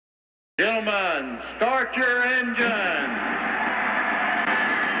Gentlemen, start your engine.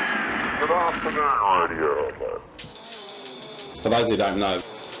 Good afternoon, Radio. For those who don't know,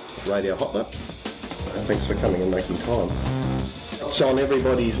 Radio Hotler. Thanks for coming and making time. It's on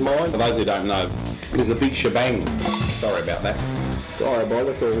everybody's mind. For those who don't know, there's a big shebang. Sorry about that.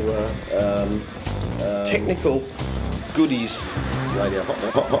 Diabolical technical goodies. Radio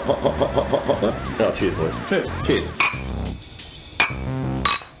Hotler. Hotler. Oh, cheers, boys. Cheers.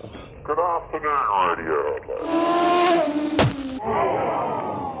 Good afternoon, Radio.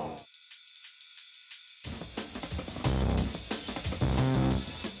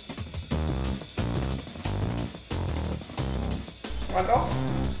 Right, dogs?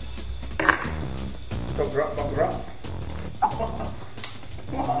 Dogs are up, dogs are up.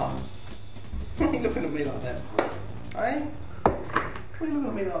 What? What are you looking at me like that for? Eh? What are you looking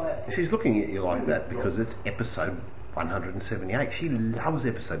at me like that? She's looking at you like that because it's episode 178. She loves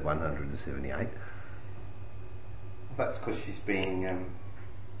episode 178. That's because she's being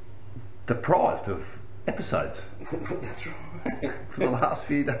Deprived of episodes that's right. for the last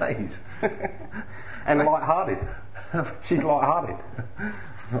few days. And light-hearted. She's light-hearted.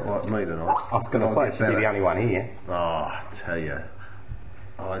 Not like me tonight. I was going to say, she'd be the only one here. Oh, I tell you.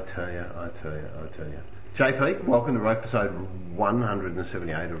 JP, welcome to episode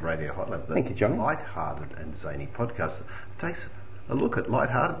 178 of Radio Hot Lab. Thank you, Johnny. Light-hearted and zany podcast that takes a look at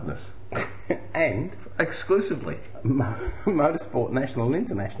light-heartedness. And Exclusively. motorsport, national and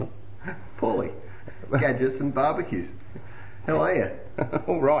international. Paulie. Gadgets and barbecues. How are you?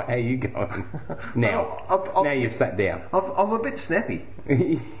 All right, how you going? Now, I've- now you've sat down. I'm a bit snappy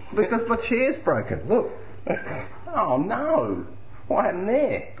because my chair's broken. Look. Oh no! What happened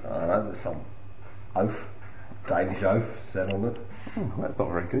there? I don't know, there's some Danish oath set on it. Oh, that's not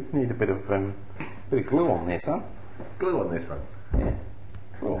very good. Need a bit of glue on there, son. Glue on this one. Yeah,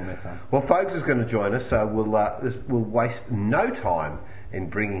 glue on there, son. Well, Fogs is going to join us, so we'll waste no time in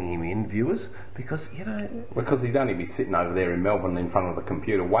bringing him in, viewers, because, you know... Because he'd only be sitting over there in Melbourne in front of the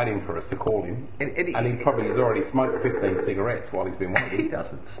computer waiting for us to call him. And he probably has already smoked 15 cigarettes while he's been He waiting.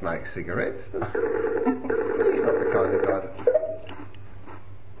 doesn't smoke cigarettes, does he? He's not the kind of guy that...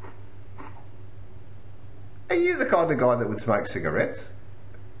 Are you the kind of guy that would smoke cigarettes?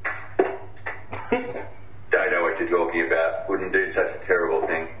 Don't know what you're talking about. Wouldn't do such a terrible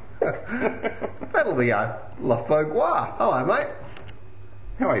thing. That'll be a La Fogua. Hello, mate.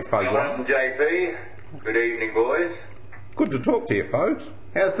 How are you, folks? Hello, JP. Good evening, boys. Good to talk to you, folks.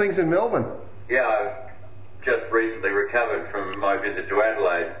 How's things in Melbourne? Yeah, I've just recently recovered from my visit to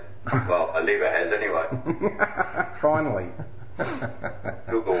Adelaide. Well, my liver has anyway. Finally.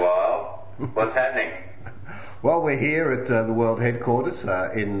 Took a while. What's happening? Well, we're here at the World Headquarters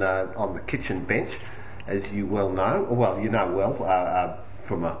on the kitchen bench, as you well know. Well, you know well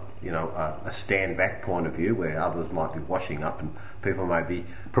from a stand back point of view, where others might be washing up and people may be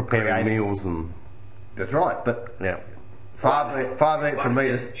Preparing meals and... That's right, but Yeah. far be it from me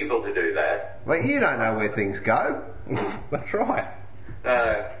to. People to do that. Well, you don't know where things go. That's right.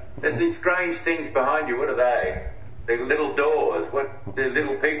 There's these strange things behind you. What are they? They're little doors. What do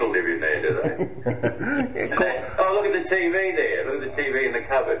little people live in there, do they? Oh, look at the TV there. Look at the TV in the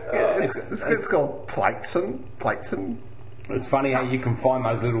cupboard. Oh. It's called plates and. It's funny how you can find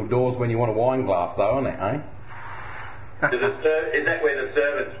those little doors when you want a wine glass, though, isn't it, eh? Is that where the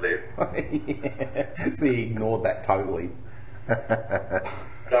servants live? Yeah. See, he ignored that totally.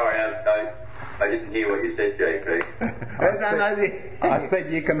 Sorry, I didn't hear what you said, JP. I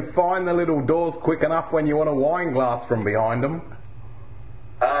said you can find the little doors quick enough when you want a wine glass from behind them.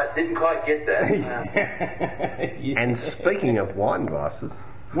 Didn't quite get that. Yeah. And speaking of wine glasses,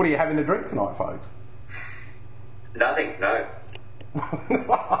 What are you having to drink tonight, folks? Nothing, no.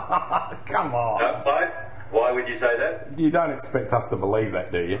 Come on. No, why would you say that? You don't expect us to believe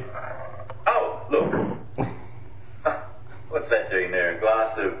that, do you? Oh, look. What's that doing there? A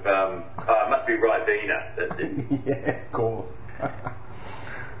glass of, it must be Ribena, that's it. Yeah, of course.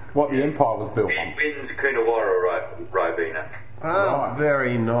 What the Empire was built on. Wins Coonawarra Ribena. right.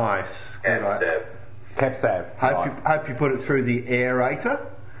 Very nice. Good. Capsav. Hope you put it through the aerator,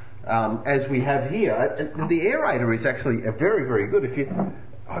 as we have here. The aerator is actually a very, very good.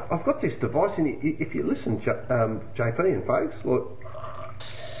 I've got this device, and if you listen, JP and folks, look.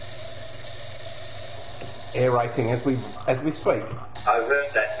 It's aerating as we speak. I've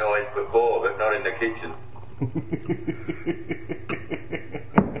heard that noise before, but not in the kitchen.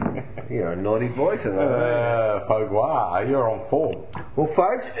 You're a naughty boy tonight. Fogua, you're on form. Well,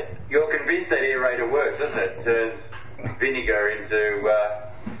 folks, You're convinced that aerator works, doesn't it? Turns vinegar into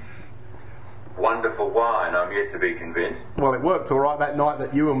wonderful wine. I'm yet to be convinced. Well, it worked all right that night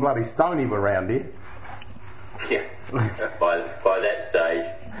that you and bloody Stoney were round here. Yeah. by that stage,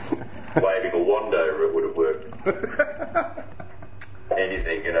 waving a wand over it would have worked.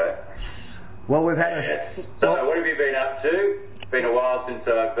 Anything, you know. Well, we've had Yes. So, what have you been up to? It's been a while since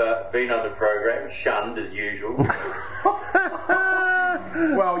I've been on the program. Shunned as usual.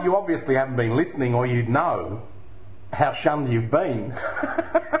 Well, you obviously haven't been listening, or you'd know how shunned you've been.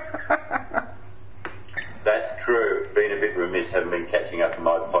 That's true. Been a bit remiss, haven't been catching up on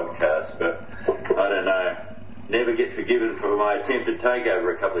my podcast, but I don't know. Never get forgiven for my attempted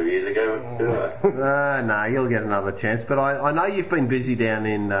takeover a couple of years ago, do I? no, you'll get another chance. But I know you've been busy down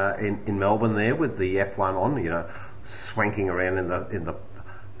in Melbourne there with the F1 on. You know, swanking around in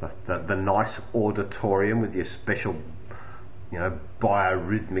the nice auditorium with your special, you know,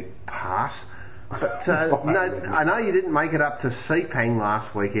 biorhythmic pass. But no, I know you didn't make it up to Sepang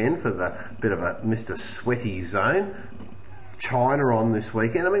last weekend for the bit of a Mr. Sweaty zone. China on this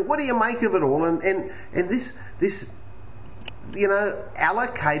weekend. I mean, what do you make of it all? And this you know,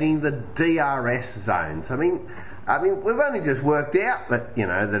 allocating the DRS zones. I mean, we've only just worked out that, you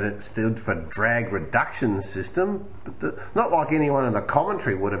know, that it stood for drag reduction system, but not like anyone in the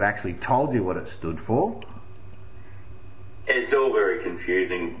commentary would have actually told you what it stood for. It's all very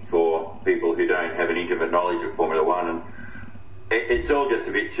confusing for people who don't have an intimate knowledge of Formula One, and it's all just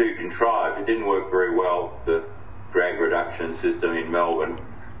a bit too contrived. It didn't work very well, the drag reduction system in Melbourne.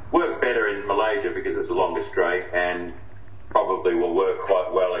 Worked better in Malaysia because it's a longer straight, and probably will work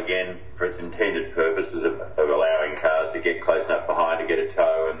quite well again for its intended purposes of allowing cars to get close enough behind to get a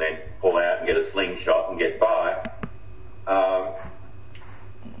tow and then pull out and get a slingshot and get by.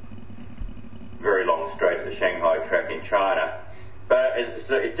 Very long straight at the Shanghai track in China. But it's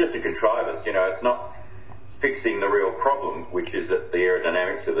just a contrivance, you know, it's not fixing the real problem, which is that the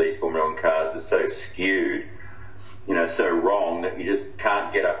aerodynamics of these Formula 1 cars is so skewed, you know, so wrong that you just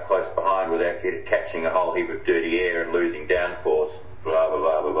can't get up close behind without catching a whole heap of dirty air and losing downforce, blah, blah,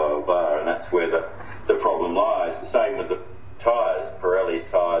 blah, blah, blah, blah. And that's where the problem lies. The same with the tyres. Pirelli's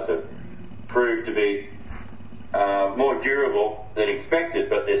tyres have proved to be more durable than expected,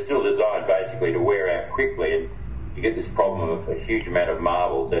 but they're still designed basically to wear out quickly, and you get this problem of a huge amount of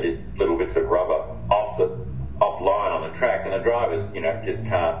marbles, that is little bits of rubber offline on the track, and the drivers, you know, just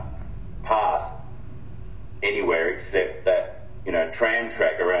can't pass anywhere except that, you know, tram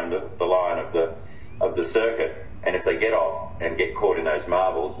track around the line of the circuit. And if they get off and get caught in those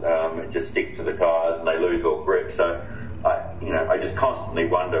marbles, it just sticks to the tyres and they lose all grip. So I just constantly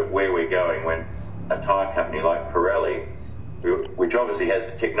wonder where we're going when a tyre company like Pirelli, which obviously has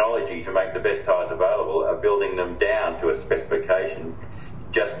the technology to make the best tyres available, are building them down to a specification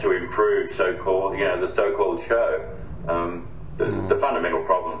just to improve the so-called show. The fundamental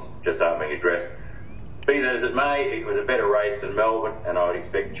problems just aren't being addressed. Be that as it may, it was a better race than Melbourne, and I would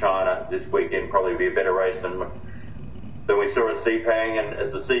expect China this weekend probably be a better race than we saw at Sepang. And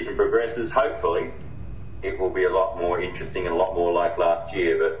as the season progresses, hopefully it will be a lot more interesting and a lot more like last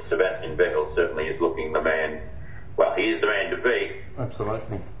year. But Sebastian Vettel certainly is looking the man. Well, he is the man to beat.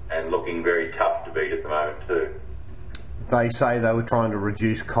 Absolutely. And looking very tough to beat at the moment too. They say they were trying to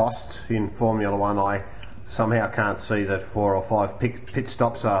reduce costs in Formula One. I somehow can't see that 4 or 5 pit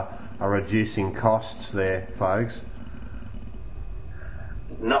stops are reducing costs there, folks.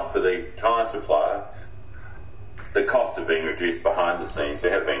 Not for the tyre supplier. The costs have been reduced behind the scenes.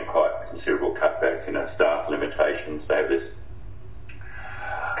 There have been quite considerable cutbacks in staff limitations. They have this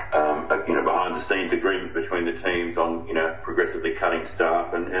behind the scenes agreement between the teams on, progressively cutting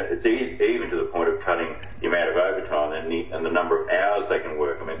staff, and it's even to the point of cutting the amount of overtime and the number of hours they can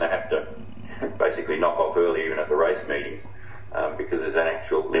work. I mean, they have to basically knock off early even at the race meetings because there's an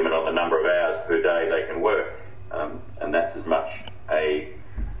actual limit on the number of hours per day they can work, and that's as much a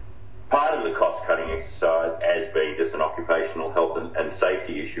part of the cost-cutting exercise as being just an occupational health and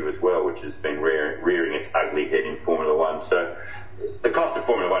safety issue as well, which has been rearing its ugly head in Formula One. So the cost of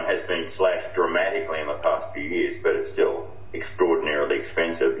Formula One has been slashed dramatically in the past few years, but it's still extraordinarily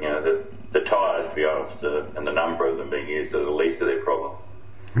expensive. The tyres, to be honest, and the number of them being used are the least of their problems.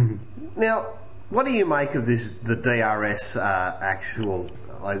 Now, what do you make of this, the DRS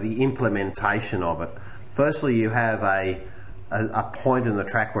the implementation of it? Firstly, you have a point in the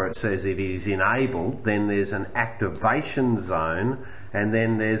track where it says it is enabled, then there's an activation zone, and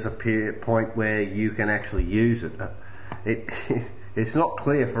then there's a point where you can actually use it. It's not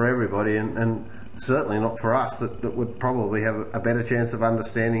clear for everybody, and certainly not for us that would probably have a better chance of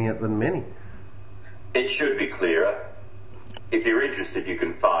understanding it than many. It should be clearer. If you're interested, you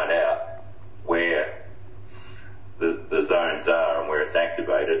can find out where the the zones are and where it's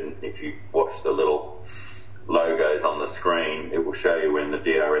activated. And if you watch the little logos on the screen, it will show you when the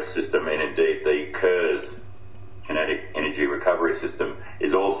DRS system and indeed the KERS, Kinetic Energy Recovery System,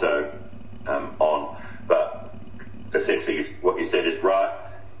 is also on. But essentially what you said is right.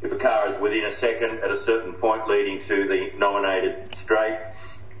 If a car is within a second at a certain point leading to the nominated straight,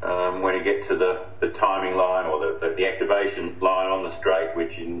 when you get to the timing line or the activation line on the straight,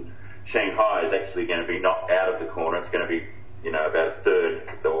 which in Shanghai is actually going to be not out of the corner, it's going to be, about a third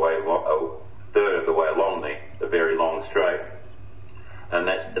of the way along the very long straight. And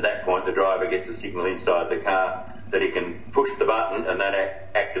at that point the driver gets a signal inside the car that he can push the button, and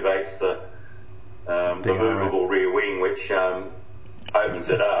that activates the movable rear wing, which opens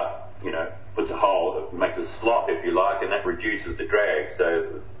it up, puts a hole, makes a slot if you like, and that reduces the drag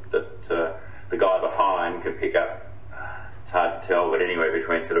so that the guy behind can pick up, it's hard to tell, but anywhere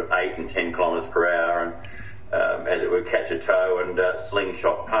between sort of 8 and 10 kilometres per hour, and as it would catch a toe and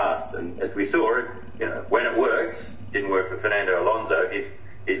slingshot past. And as we saw it, when it works, didn't work for Fernando Alonso,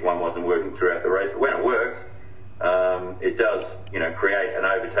 his one wasn't working throughout the race, but when it works, it does, create an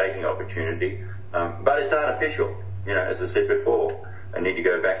overtaking opportunity, but it's artificial, as I said before. I need to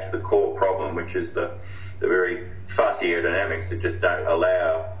go back to the core problem, which is the very fussy aerodynamics that just don't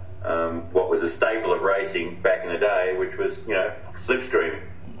allow what was a staple of racing back in the day, which was, slipstreaming.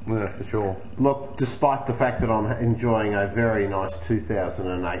 Yeah, for sure. Look, despite the fact that I'm enjoying a very nice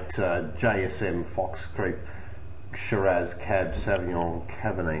 2008 JSM Fox Creek Shiraz Cab Sauvignon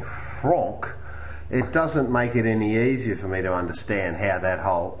Cabernet Franc, it doesn't make it any easier for me to understand how that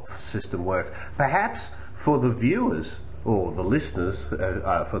whole system works. Perhaps for the viewers or the listeners,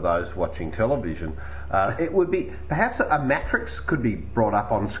 for those watching television, it would be perhaps a matrix could be brought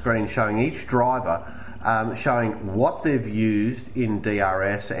up on screen showing each driver, showing what they've used in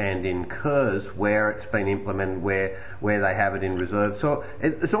DRS and in KERS, where it's been implemented, where they have it in reserve. So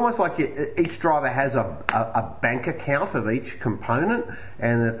it's almost like each driver has a bank account of each component,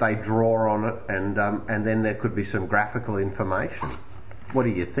 and that they draw on it, and then there could be some graphical information. What do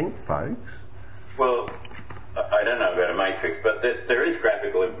you think, folks? Well, I don't know about a matrix, but there is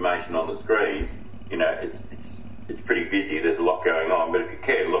graphical information on the screens. It's pretty busy. There's a lot going on, but if you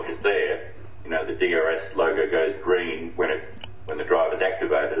care to look, it's there. The DRS logo goes green when the driver's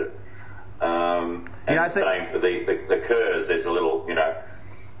activated it. And same for the KERS. There's a little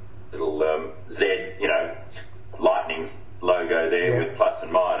Z, lightning logo there with plus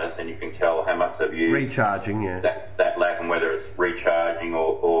and minus, and you can tell how much they've used. Recharging, yeah. That lap, and whether it's recharging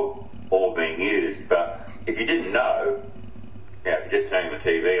or being used. But if you didn't know, if you're just turning the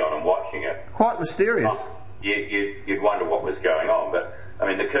TV on and watching it, quite mysterious. You'd wonder what was going on. But I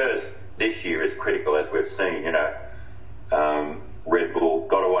mean, the KERS this year is critical, as we've seen. Red Bull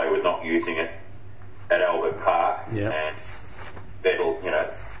got away with not using it at Albert Park, and Vettel,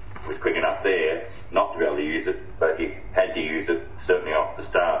 was quick enough there not to be able to use it, but he had to use it certainly off the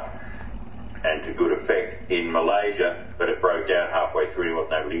start and to good effect in Malaysia, but it broke down halfway through and he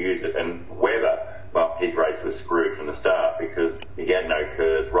wasn't able to use it. And Webber, well, his race was screwed from the start because he had no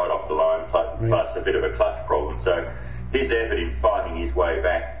KERS right off the line, plus a bit of a clutch problem. So his effort in fighting his way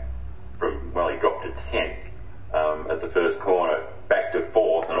back he dropped to 10th at the first corner, back to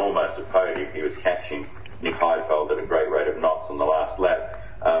 4th and almost a podium. He was catching Nick Heidfeld at a great rate of knots on the last lap.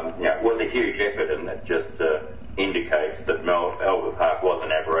 It was a huge effort, and that just indicates that Albert Park was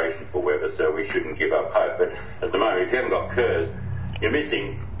an aberration for Webber, so we shouldn't give up hope. But at the moment, if you haven't got KERS, you're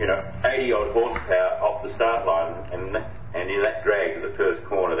missing, 80 odd horsepower off the start line, and in that drag to the first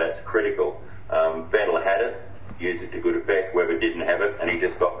corner, that's critical. Vettel had it, used it to good effect. Webber didn't have it, and he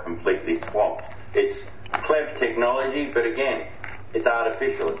just got completely swamped. It's clever technology, but again, it's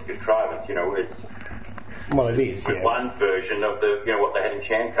artificial. It's contrivance. It is. With one version of the, what they had in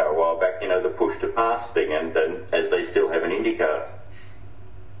Chanco a while back. The push to pass thing, and as they still have an IndyCar.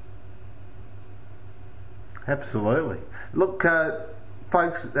 Absolutely. Look,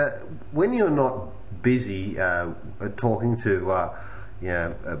 folks, when you're not busy talking to,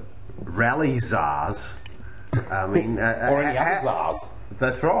 rally czars, I mean, or any other czars.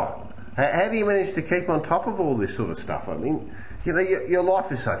 That's right. How do you manage to keep on top of all this sort of stuff? I mean, your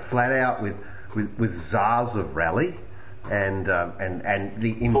life is so flat out with czars of rally and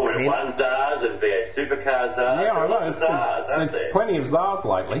the Formula 1 czars and V8 supercar czars. Yeah, I know. There's plenty of czars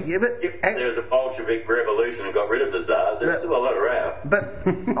lately. Yeah, but there was a Bolshevik revolution and got rid of the czars. There's still a lot around. But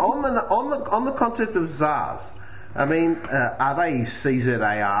on the concept of czars, I mean, are they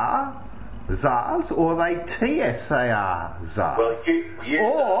CZAR czars or are they TSAR czars?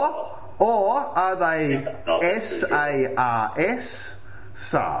 Or are they SARS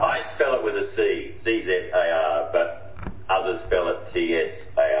czars? I spell it with a C, CZAR, but others spell it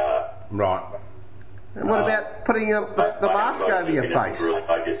TSAR. Right. And what about putting the mask over your face?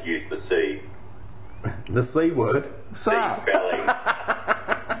 I just use the C. The C word. C spelling.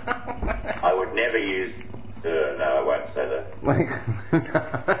 I would never use... no, I won't say that.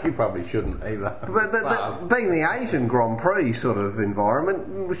 You probably shouldn't either. But being the Asian Grand Prix sort of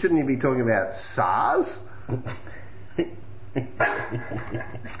environment, shouldn't you be talking about SARS? Boom,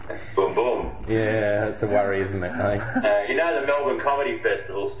 boom. Yeah, that's a worry, isn't it, eh? You know the Melbourne Comedy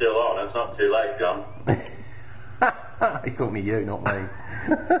Festival's still on. It's not too late, John. He's talking to you, not me.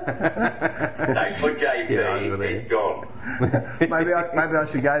 No, put JP, he's gone. Maybe I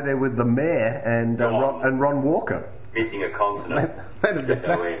should go there with the mayor and Ron Walker. Missing a consonant.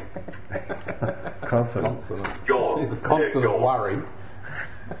 Consonant. John. It's a constant worry.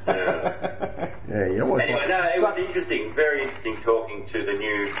 Yeah, you always anyway, no, it was interesting, very interesting talking to the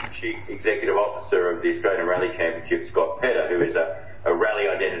new Chief Executive Officer of the Australian Rally Championship, Scott Petter, who is a rally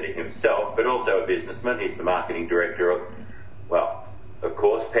identity himself, but also a businessman. He's the marketing director of, well, of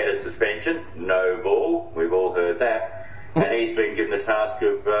course, Petter's suspension, no ball, we've all heard that, and he's been given the task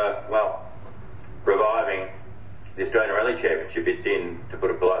of, reviving the Australian Rally Championship. It's in, to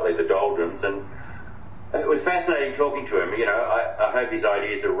put it politely, the doldrums, and it was fascinating talking to him. You know, I hope his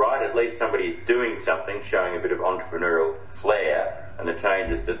ideas are right. At least somebody is doing something, showing a bit of entrepreneurial flair, and the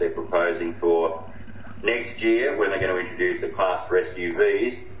changes that they're proposing for next year when they're going to introduce a class for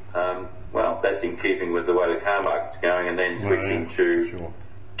SUVs. Well, that's in keeping with the way the car market's going, and then switching to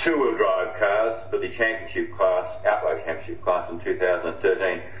two-wheel drive cars for the championship class, Outlaw Championship class in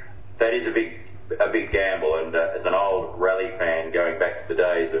 2013. That is a big gamble, and as an old rally fan going back to the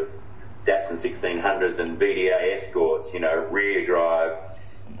days of Datsun 1600s and BDA Escorts, you know, rear drive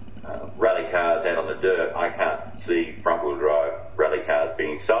rally cars out on the dirt, I can't see front wheel drive rally cars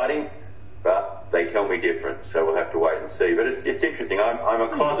being exciting, but they tell me different, so we'll have to wait and see. But it's interesting. I'm a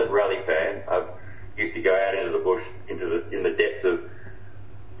closet rally fan. I used to go out into the bush, in the depths of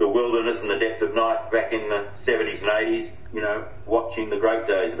the wilderness and the depths of night back in the 70s and 80s, you know, watching the great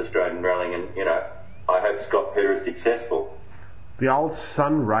days of Australian rallying, and, you know, I hope Scott Petter is successful. The old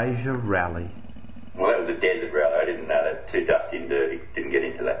Sunraysia Rally. Well, that was a desert rally. I didn't know that. Too dusty and dirty. Didn't get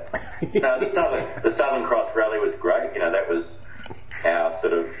into that. No, the Southern Cross Rally was great. You know, that was our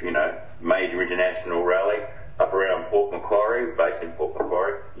sort of, you know, major international rally up around Port Macquarie, based in Port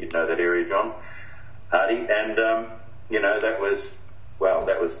Macquarie. You'd know that area, John Hardy. And, you know, that was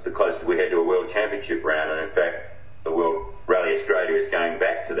the closest we had to a World Championship round. And, in fact, the World Rally Australia is going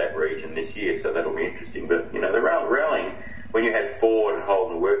back to that region this year, so that'll be interesting. But, you know, the rallying, when you had Ford and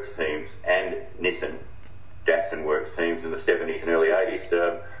Holden Works teams and Nissan, Datsun Works teams in the 70s and early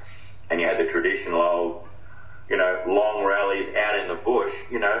 80s, and you had the traditional old, you know, long rallies out in the bush,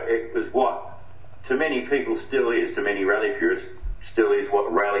 you know, it was what, to many people still is, to many rally purists, still is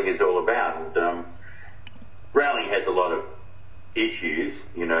what rallying is all about. And rallying has a lot of issues,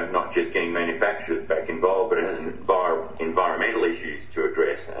 you know, not just getting manufacturers back involved, but it has environmental issues to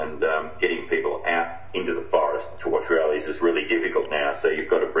address, and getting people out into the forest to watch rallies is really difficult now, so you've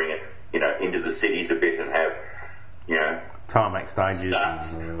got to bring it, you know, into the cities a bit and have, you know, tarmac stages.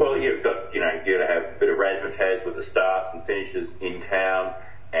 Well, you've got, you know, you've got to have a bit of razzmatazz with the starts and finishes in town,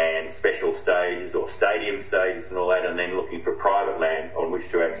 and special stages or stadium stages and all that, and then looking for private land on which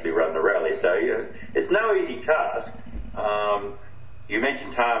to actually run the rally. So, you know, it's no easy task. You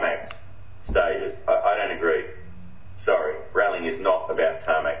mentioned tarmac stages. I don't agree. Sorry, rallying is not about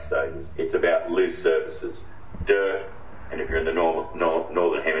tarmac stages. It's about loose surfaces, dirt, and if you're in the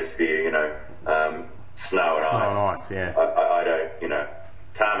northern hemisphere, you know, snow and ice. Yeah. I don't, you know,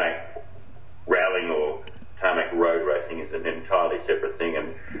 tarmac rallying or tarmac road racing is an entirely separate thing,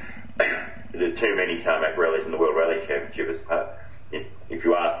 and there are too many tarmac rallies in the World Rally Championship. If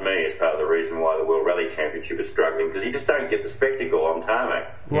you ask me, it's part of the reason why the World Rally Championship is struggling, because you just don't get the spectacle on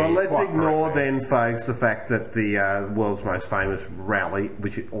tarmac. Well, let's ignore then, folks, the fact that the world's most famous rally,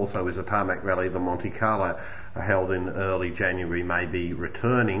 which also is a tarmac rally, the Monte Carlo, held in early January, may be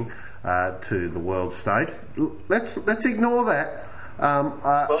returning to the world stage. Let's ignore that.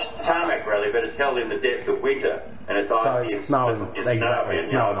 Well, it's a tarmac rally, but it's held in the depths of winter, and it's icy. It's snowing. Exactly.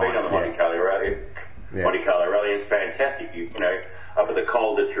 I've been on the Monte Carlo rally. Yeah. Monte Carlo rally is fantastic. You know, up at the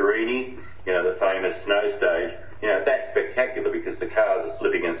Col de Turini, you know, the famous snow stage, you know, that's spectacular because the cars are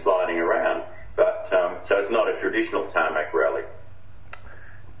slipping and sliding around. But so it's not a traditional tarmac rally.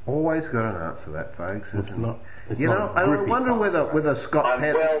 Always got an answer to that, folks. It's not. It's You not know, a I grippy wonder type. whether Scott I'm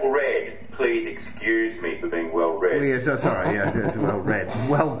Pett... well read. Please excuse me for being well read. Yes, sorry, yes, well read.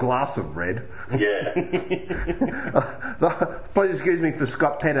 Well glass of red. Yeah. Please excuse me for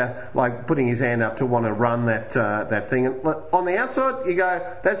Scott Petter, like, putting his hand up to want to run that thing. And look, on the outside, you go,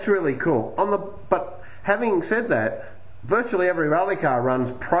 that's really cool. But having said that, virtually every rally car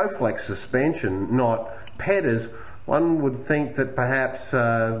runs Proflex suspension, not Petters. One would think that perhaps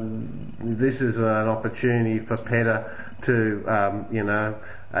this is an opportunity for Petter to,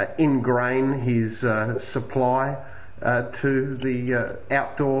 ingrain his supply to the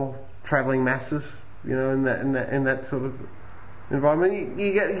outdoor travelling masses. You know, in that sort of environment.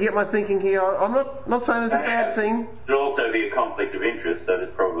 You get my thinking here. I'm not saying it's a bad thing. It'd also be a conflict of interest, so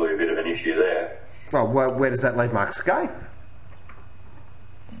there's probably a bit of an issue there. Well, where does that leave Mark Scaife?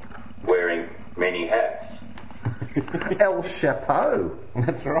 Wearing many hats, El Chapeau.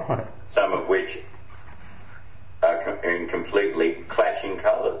 That's right. some of which are in completely clashing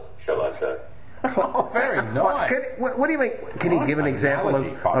colours, shall I say. Oh, very nice. What do you mean? Can he give an example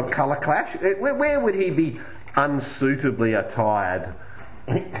analogy, of folks. colour clash? Where would he be unsuitably attired?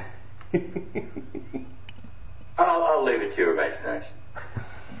 I'll leave it to your imagination.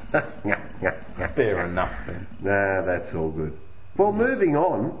 Fair enough then. Nah, that's all good. Well, moving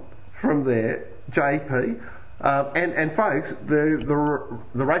on from there, JP, and folks, the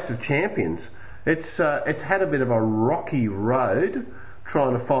Race of Champions, it's had a bit of a rocky road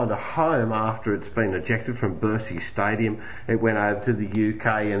trying to find a home after it's been ejected from Bercy Stadium. It went over to the UK,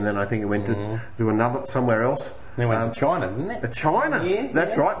 and then I think it went to another somewhere else. Then went to China, didn't it? China. Yeah,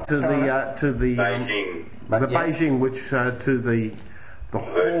 That's yeah. right. To the Beijing. Beijing, which to the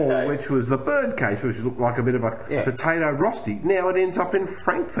hall, Birdcage. which was the birdcage, which looked like a bit of a potato rosti. Now it ends up in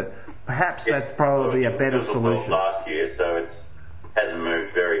Frankfurt. Perhaps that's probably a better It was solution. last year, so it hasn't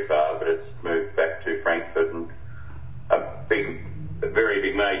moved very far, but it's moved back to Frankfurt, and a very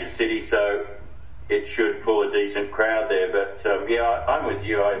big major city, so it should pull a decent crowd there. But I'm with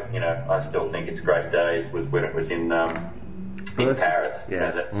you. I still think its great days was when it was in Paris.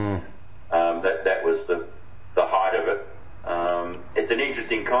 Yeah. That was the height of it. It's an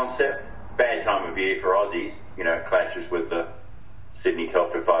interesting concept. Bad time of year for Aussies. It clashes with the Sydney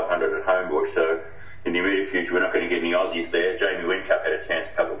Telstra 500 at Homebush. So in the immediate future, we're not going to get any Aussies there. Jamie Whincup had a chance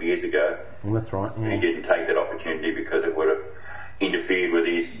a couple of years ago. That's right. And he didn't take that opportunity because it would have interfered with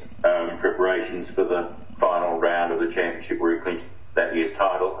his preparations for the final round of the championship where he clinched that year's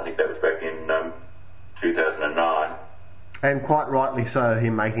title. I think that was back in 2009. And quite rightly so,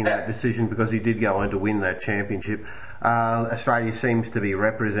 him making that decision, because he did go on to win that championship. Australia seems to be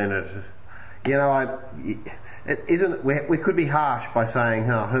represented. We could be harsh by saying,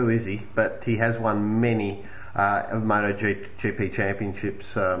 who is he? But he has won many MotoGP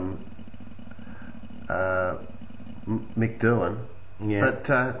championships. Mick Doohan. Yeah. But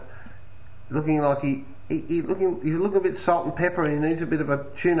looking like he's looking a bit salt and pepper, and he needs a bit of a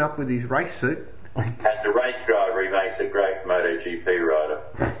tune up with his race suit. As a race driver, he makes a great MotoGP rider.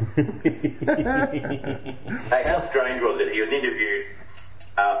 Hey, how strange was it? He was interviewed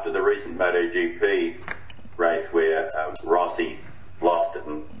after the recent MotoGP race where Rossi lost it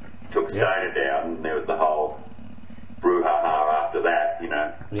and took Stoner down, and there was the whole brouhaha after that,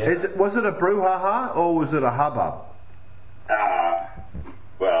 Yeah. Was it a brouhaha or was it a hubbub?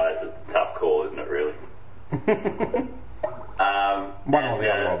 Well, that's a tough call, isn't it, really? One or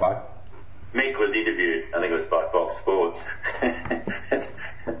the other or both. Mick was interviewed, I think it was by Fox Sports,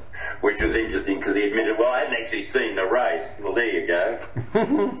 which was interesting because he admitted, well, I hadn't actually seen the race. Well, there you go.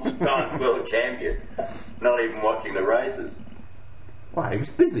 Times world champion. Not even watching the races. Well, he was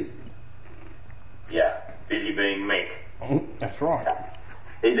busy. Yeah, busy being Mick. That's right.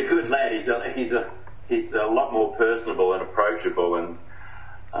 He's a good lad. He's a lot more personable and approachable, and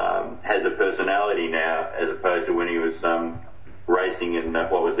has a personality now as opposed to when he was racing in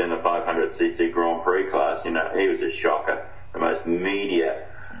what was then the 500cc Grand Prix class. He was a shocker, the most media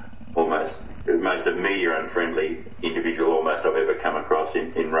unfriendly individual almost I've ever come across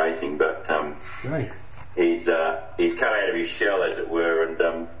in racing. But Right. he's come out of his shell, as it were,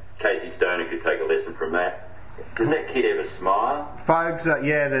 and Casey Stoner could take a lesson from that. Does that kid ever smile? Folks,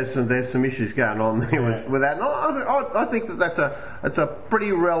 there's some issues going on there with that. And I think that's a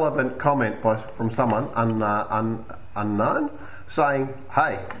pretty relevant comment from someone unknown, saying,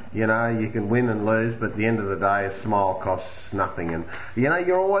 hey, you can win and lose, but at the end of the day, a smile costs nothing. And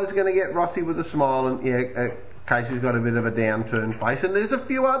you're always going to get Rossi with a smile, and Casey's got a bit of a downturned face, and there's a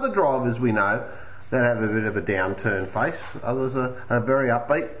few other drivers we know that have a bit of a downturned face. Others are very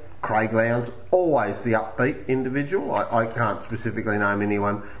upbeat. Craig Lowndes, always the upbeat individual. I can't specifically name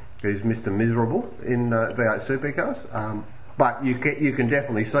anyone who's Mr. Miserable in V8 Supercars, but you can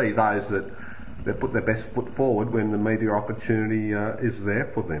definitely see those that put their best foot forward when the media opportunity is there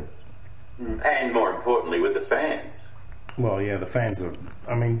for them. And more importantly, with the fans. Well, yeah, the fans are...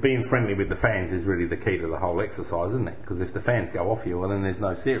 I mean, being friendly with the fans is really the key to the whole exercise, isn't it? Because if the fans go off you, well, then there's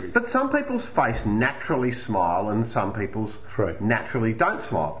no series. But some people's face naturally smile and some people's naturally don't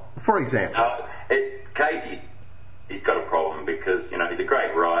smile. For example... Casey's he's got a problem because, he's a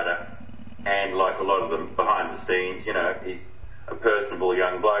great rider and like a lot of them behind the scenes, he's a personable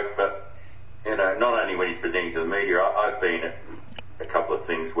young bloke, but, not only when he's presenting to the media, I've been at a couple of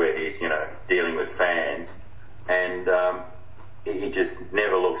things where he's, dealing with fans and he just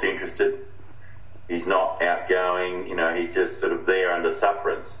never looks interested. He's not outgoing, he's just sort of there under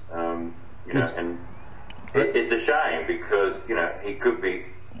sufferance, and it's a shame because, he could be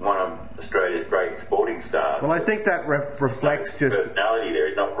one of Australia's great sporting stars. Well, I think that reflects just... personality there.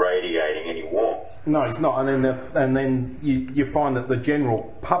 He's not radiating any warmth. No, he's not. And then you find that the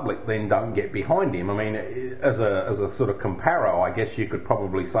general public then don't get behind him. I mean, as a sort of comparo, I guess you could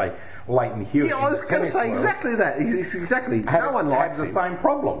probably say Leighton Hewitt. Yeah, I was going to say exactly that. Exactly. No one likes him. Had the same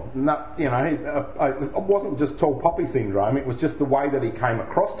problem. No, it wasn't just tall poppy syndrome. It was just the way that he came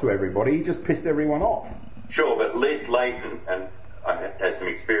across to everybody. He just pissed everyone off. Sure, but at least Leighton, and I had some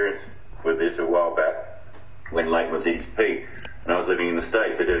experience with this a while back when Leighton was in his peak and I was living in the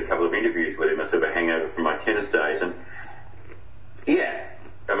States. I did a couple of interviews with him, a sort of a hangover from my tennis days, and yeah,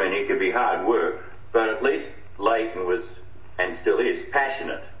 I mean, he could be hard work, but at least Leighton was, and still is,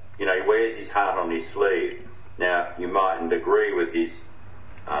 passionate. He wears his heart on his sleeve. Now, you mightn't agree with his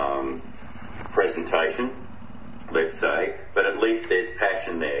presentation, let's say, but at least there's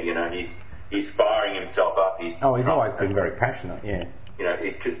passion there. He's firing himself up. He's always been very passionate, yeah.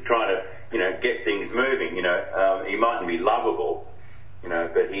 He's just trying to, get things moving. He mightn't be lovable,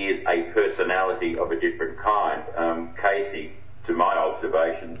 but he is a personality of a different kind. Casey, to my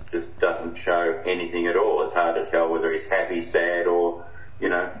observations, just doesn't show anything at all. It's hard to tell whether he's happy, sad, or,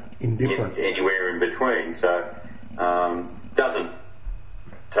 indifferent. Anywhere in between. So, doesn't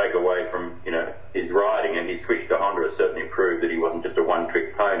take away from, his riding, and he switched to Honda has certainly proved that he wasn't just a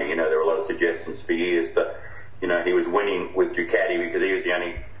one-trick pony. There were a lot of suggestions for years that, he was winning with Ducati because he was the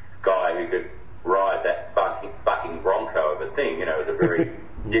only guy who could ride that bucking Bronco of a thing. It was a very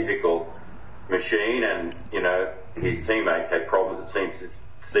difficult machine, and, his teammates had problems. It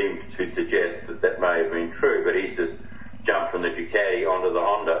seemed to suggest that may have been true, but he's just jumped from the Ducati onto the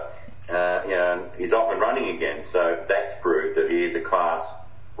Honda, and he's off and running again. So that's proved that he is a class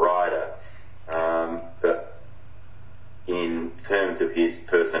rider. But in terms of his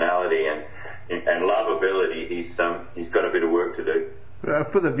personality and lovability, he's got a bit of work to do.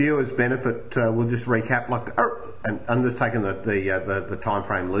 For the viewers' benefit, we'll just recap. And I'm just taking the time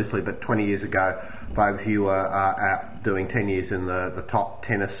frame loosely, but 20 years ago, folks, you were out doing 10 years in the top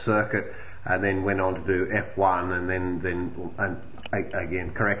tennis circuit, and then went on to do F1, and then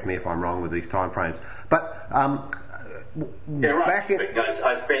again, correct me if I'm wrong with these time frames, but yeah, right. I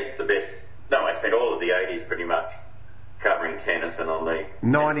spent all of the 80s pretty much covering tennis, and on the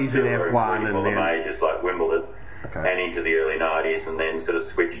 90s in F1 and the then majors like Wimbledon, and into the early 90s, and then sort of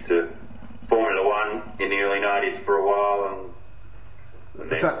switched to Formula One in the early 90s for a while,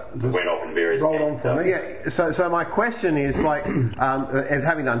 and then went off in various games. Yeah, so my question is,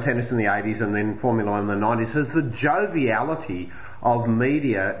 having done tennis in the 80s and then Formula One in the 90s, has the joviality of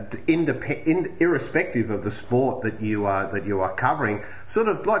media, irrespective of the sport that you are covering, sort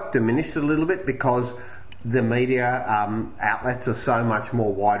of diminished a little bit because the media outlets are so much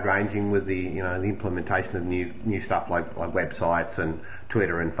more wide-ranging with the the implementation of new stuff like websites and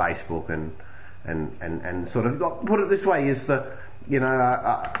Twitter and Facebook and sort of, put it this way, is the in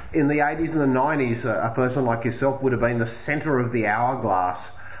the 80s and the 90s, a person like yourself would have been the centre of the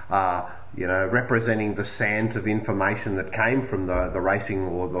hourglass, representing the sands of information that came from the racing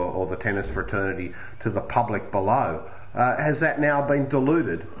or the tennis fraternity to the public below. Has that now been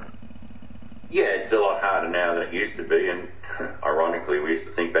diluted? Yeah, it's a lot harder now than it used to be, and ironically, we used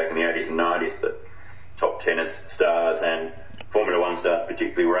to think back in the 80s and 90s that top tennis stars and Formula One stars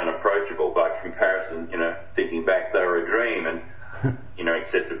particularly were unapproachable. By comparison, thinking back, they were a dream, and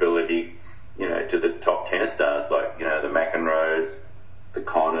accessibility, to the top tennis stars like the McEnroes, the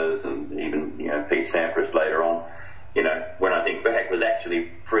Connors, and even Pete Sampras later on. When I think back, was actually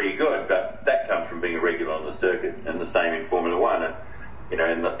pretty good, but that comes from being a regular on the circuit, and the same in Formula One. And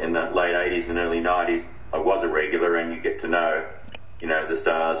in the late 80s and early 90s, I was a regular, and you get to know, the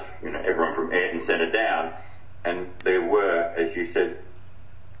stars, everyone from Ayrton Senna down, and there were, as you said,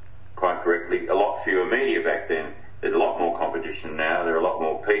 lot fewer media back then. There's a lot more competition now. There are a lot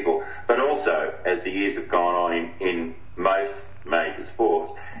more people. But also, as the years have gone on in most major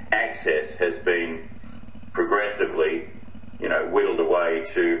sports, access has been progressively, whittled away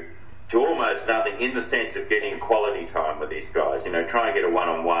to almost nothing, in the sense of getting quality time with these guys. Try and get a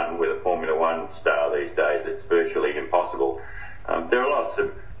one-on-one with a Formula One star these days. It's virtually impossible. There are lots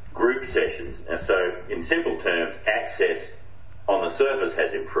of group sessions. And so, in simple terms, access on the surface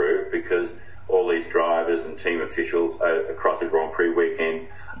has improved because all these drivers and team officials across a Grand Prix weekend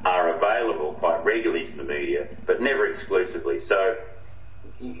are available quite regularly to the media, but never exclusively. So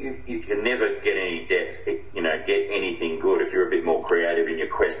you can never get any depth, get anything good if you're a bit more creative in your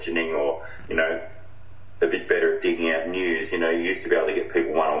questioning or, a bit better at digging out news. You used to be able to get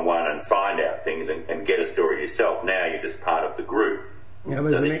people one-on-one and find out things and get a story yourself. Now you're just part of the group. Yeah,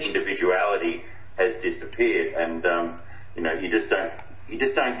 so the individuality has disappeared, and you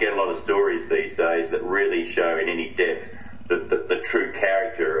just don't get a lot of stories these days that really show in any depth the true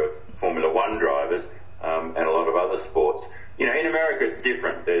character of Formula One drivers and a lot of other sports. In America it's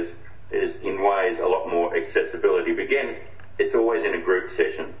different. There's in ways a lot more accessibility. But again, it's always in a group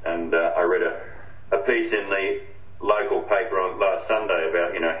session. And I read a piece in the local paper on last Sunday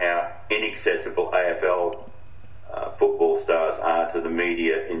about how inaccessible AFL football stars are to the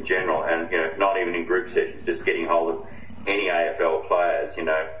media in general, and not even in group sessions. Just getting hold of any AFL players,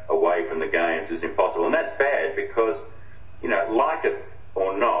 away from the games is impossible, and that's bad because, like it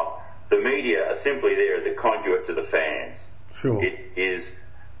or not, the media are simply there as a conduit to the fans. Sure. It is,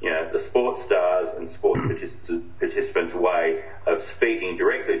 the sports stars and sports participants' ways of speaking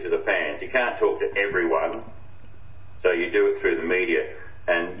directly to the fans. You can't talk to everyone, so you do it through the media,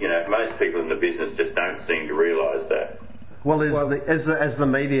 and most people in the business just don't seem to realise that. Well, has the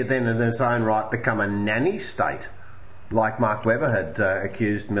media then in its own right become a nanny state? Like Mark Webber had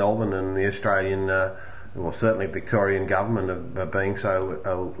accused Melbourne and the Australian, certainly Victorian government of being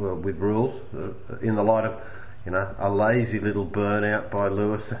so with rules in the light of, a lazy little burnout by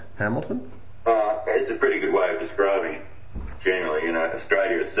Lewis Hamilton? It's a pretty good way of describing it. Generally,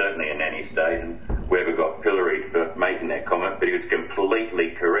 Australia is certainly a nanny state, and Webber got pilloried for making that comment, but he was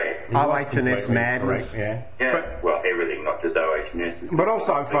completely correct. OH&S madness. Yeah. Well, everything, not just OH&S. But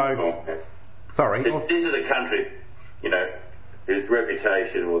also, folks, sorry. This is a country, whose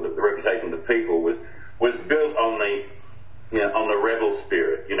reputation, or the reputation of the people, was built on the rebel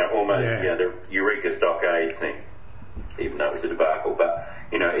spirit, almost the Eureka Stockade thing, even though it was a debacle. But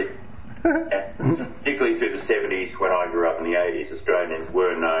particularly through the 70s, when I grew up in the 80s, Australians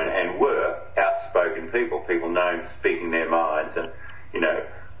were known and were outspoken people known for speaking their minds, and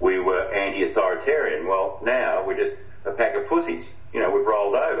we were anti-authoritarian. Well, now we're just a pack of pussies. We've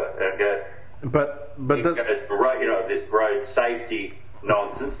rolled over. But this road safety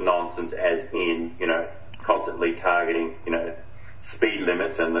nonsense as in, constantly targeting, speed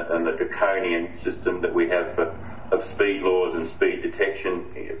limits and the draconian system that we have of speed laws and speed detection,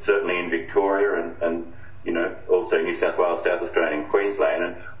 certainly in Victoria and also New South Wales, South Australia and Queensland,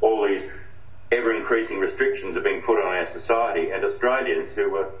 and all these ever-increasing restrictions are being put on our society, and Australians who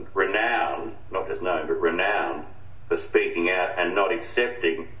were renowned, not just known, but renowned for speaking out and not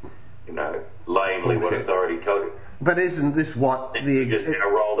accepting lamely what authority told you. But isn't this what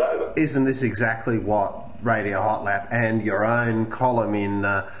rolled over? Isn't this exactly what Radio Hot Lap and your own column in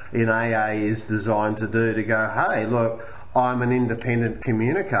AA is designed to do? To go, hey, look, I'm an independent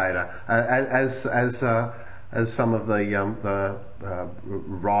communicator, as some of the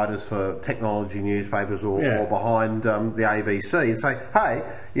writers for technology newspapers or behind the ABC, and say, hey,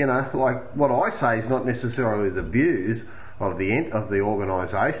 like what I say is not necessarily the views of the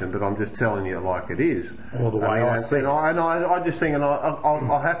organisation, but I'm just telling you like it is. Or the way I see it. I just think, and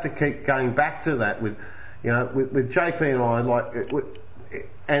I'll have to keep going back to that with JP and I,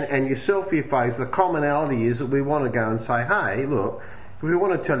 and yourself, your face. The commonality is that we want to go and say, hey, look, if we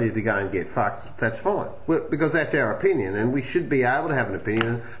want to tell you to go and get fucked, that's fine, because that's our opinion, and we should be able to have an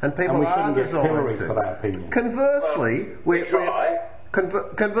opinion, and people we are shouldn't get designed pilloried to. for that opinion. Conversely,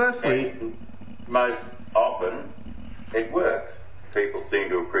 conversely, and most often it works. People seem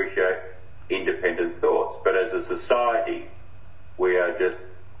to appreciate independent thoughts, but as a society, we are just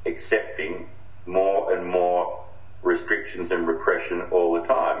accepting more and more restrictions and repression all the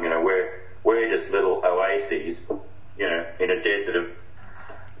time. We're just little oases, in a desert of,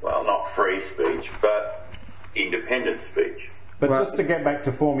 well, not free speech, but independent speech. But just to get back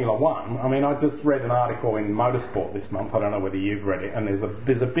to Formula One, I mean, I just read an article in Motorsport this month. I don't know whether you've read it, and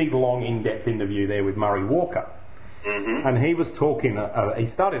there's a big, long, in-depth interview there with Murray Walker. And he was talking, he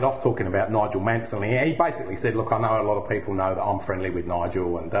started off talking about Nigel Mansell, and he basically said, look, I know a lot of people know that I'm friendly with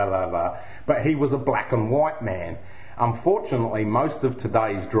Nigel and da-da-da, but he was a black and white man. Unfortunately, most of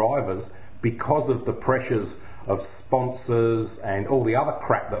today's drivers, because of the pressures of sponsors and all the other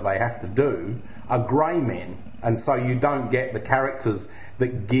crap that they have to do, are grey men, and so you don't get the characters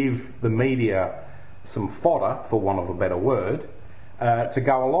that give the media some fodder, for want of a better word, to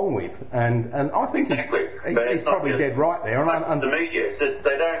go along with, and I think exactly. he's probably dead right there. And the media says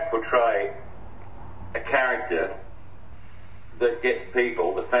they don't portray a character that gets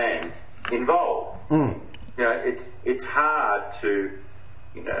people, the fans, involved. You know, it's hard to,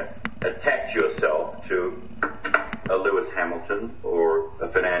 you know, attach yourself to a Lewis Hamilton or a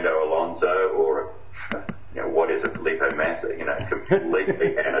Fernando Alonso or you know, what is a Felipe Massa, you know,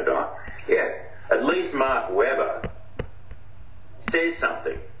 completely anodyne. Yeah, at least Mark Webber says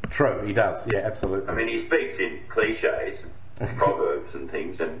something. True, he does. Yeah, absolutely. I mean, he speaks in cliches, and proverbs, and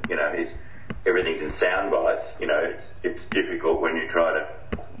things, and you know, everything's in sound bites. You know, it's difficult when you try to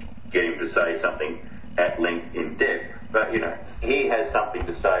get him to say something at length, in depth. But you know, he has something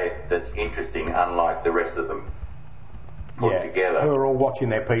to say that's interesting, unlike the rest of them put together. Who are all watching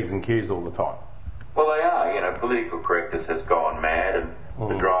their P's and Q's all the time. Well, they are. You know, political correctness has gone mad, and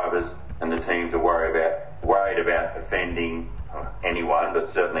the drivers and the teams are worried about offending anyone, but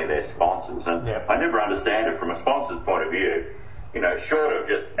certainly their sponsors. And I never understand it from a sponsor's point of view. You know, short of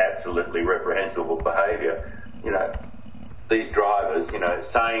just absolutely reprehensible behaviour, you know, these drivers, you know,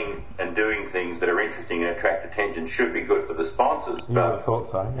 saying and doing things that are interesting and attract attention should be good for the sponsors. You would have thought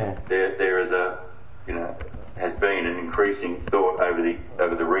so, yeah. There is a, you know, has been an increasing thought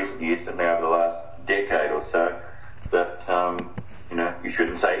over the recent years, and now over the last decade or so, that you know, you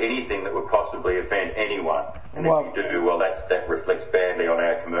shouldn't say anything that would possibly offend anyone. And if you do, well, that reflects badly on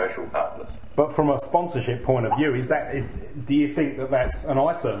our commercial partners. But from a sponsorship point of view, do you think that that's, and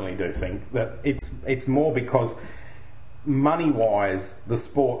I certainly do think that it's more because money-wise the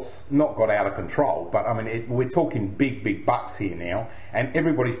sport's not got out of control, but I mean we're talking big bucks here now, and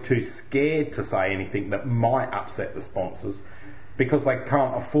everybody's too scared to say anything that might upset the sponsors because they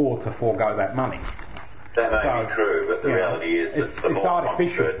can't afford to forego that money. That may be true, but the reality is that the more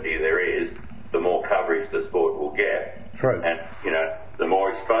uncertainty there is, the more coverage the sport will get. True. And, you know, the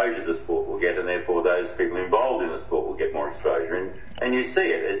more exposure the sport will get, and therefore those people involved in the sport will get more exposure. And you see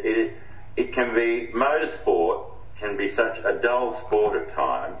it. It can be, motorsport can be such a dull sport at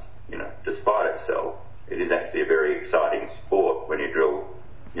times, you know, despite itself. It is actually a very exciting sport when you drill,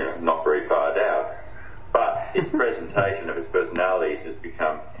 you know, not very far down. But its presentation of its personalities has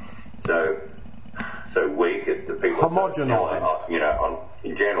become so weak that the people homogenised, you know,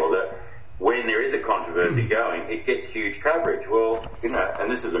 in general, that when there is a controversy going, it gets huge coverage. Well, you know,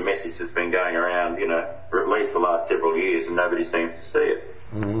 and this is a message that's been going around, you know, for at least the last several years, and nobody seems to see it.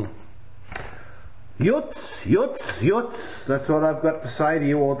 Yuts. That's what I've got to say to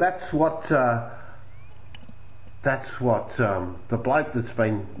you. Or that's what the bloke that's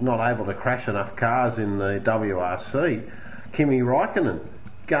been not able to crash enough cars in the WRC, Kimi Räikkönen,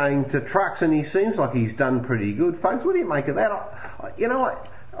 going to trucks, and he seems like he's done pretty good. Folks, what do you make of that?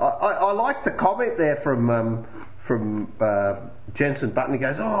 I like the comment there from Jensen Button. He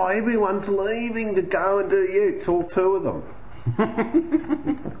goes, "Oh, everyone's leaving to go and do utes, all two of them."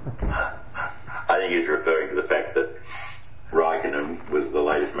 I think he's referring to the fact that Raikkonen was the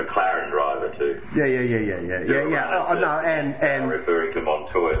latest McLaren driver too. Yeah. Oh, no, and referring to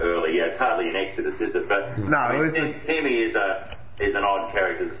Montoya earlier. Yeah, it's hardly an exodus, is it? But no, Kimi is an odd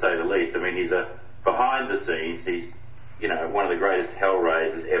character to say the least. I mean, he's behind the scenes. He's, you know, one of the greatest hell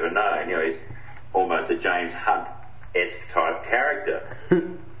raisers ever known. You know, he's almost a James Hunt-esque type character.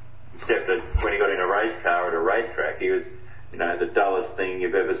 Except that when he got in a race car at a racetrack, he was, you know, the dullest thing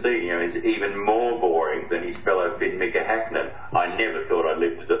you've ever seen. You know, he's even more boring than his fellow Finn Mika Hakkinen. I never thought I'd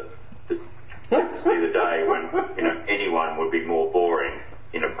live to see the day when, you know, anyone would be more boring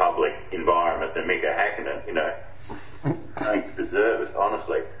in a public environment than Mika Hakkinen. You know, saints preserve us,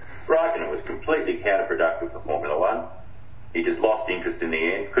 honestly. Raikkonen was completely counterproductive for Formula One. He just lost interest in the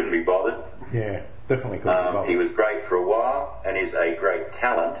end, couldn't be bothered. Yeah, definitely couldn't be bothered. He was great for a while and is a great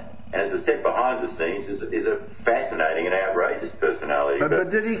talent. And as I said, behind the scenes is a fascinating and outrageous personality. But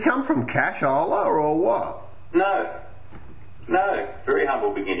did he come from cashola or what? No, very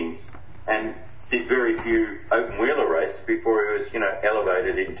humble beginnings, and did very few open wheeler races before he was, you know,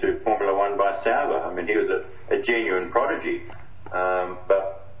 elevated into Formula One by Sauber. I mean, he was a genuine prodigy,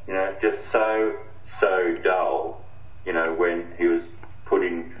 but, you know, just so dull, you know, when he was put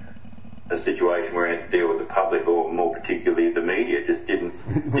in a situation where he had to deal with the public, or more particularly particularly the media, just didn't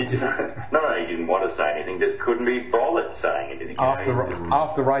not only didn't want to say anything, just couldn't be bothered saying anything.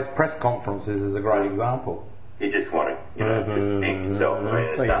 After race press conferences is a great example. You just want to, just think yourself. I mean,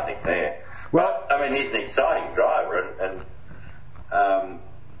 there's nothing there. Well, I mean, he's an exciting driver, and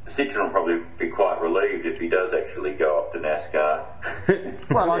Citroen will probably be quite relieved if he does actually go off to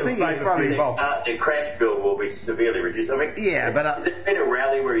NASCAR. well, I think he's probably... The crash bill will be severely reduced. I mean, yeah, but... has it been a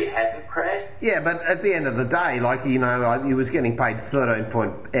rally where he hasn't crashed? Yeah, but at the end of the day, like, he was getting paid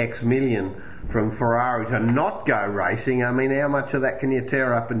 13.x million from Ferrari to not go racing. I mean, how much of that can you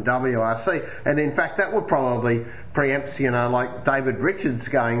tear up in WRC? And in fact, that would probably preempt, like David Richards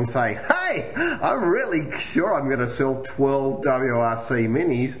going and saying, hey, I'm really sure I'm going to sell 12 WRC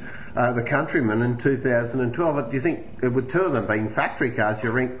Minis, the Countryman, in 2012. But do you think, with two of them being factory cars,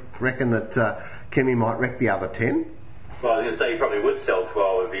 you reckon that Kimi might wreck the other 10? Well, I was going to say he probably would sell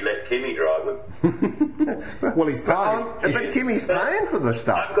 12 if he let Kimi drive them. Well, he's tired. But Kimi's paying for the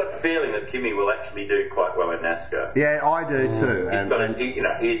stuff. I've got the feeling that Kimi will actually do quite well in NASCAR. Yeah, I do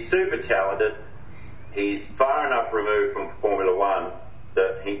too. He's super talented. He's far enough removed from Formula One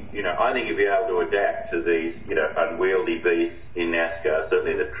that I think he'll be able to adapt to these, unwieldy beasts in NASCAR,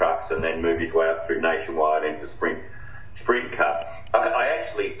 certainly the trucks, and then move his way up through Nationwide into Sprint Cup. I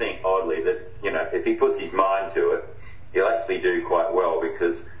actually think, oddly, that if he puts his mind to it, he'll actually do quite well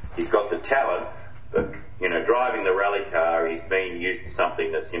because he's got the talent, but driving the rally car, he's been used to something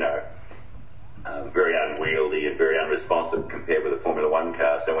that's very unwieldy and very unresponsive compared with a Formula One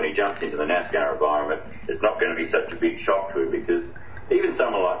car. So when he jumps into the NASCAR environment, it's not going to be such a big shock to him because even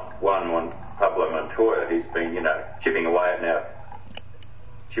someone like Pablo Montoya, who's been chipping away at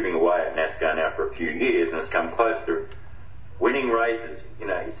NASCAR now for a few years and has come close to winning races,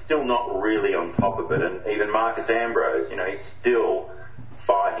 he's still not really on top of it. And even Marcus Ambrose, he's still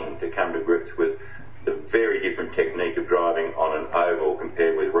fighting to come to grips with the very different technique of driving on an oval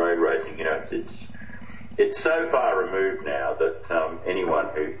compared with road racing. It's so far removed now that anyone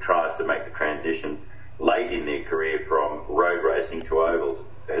who tries to make the transition late in their career from road racing to ovals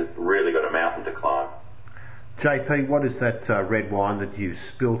has really got a mountain to climb. JP, what is that red wine that you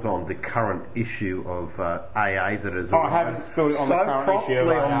spilt on the current issue of AA that is... I haven't spilled it on the current issue of AA. So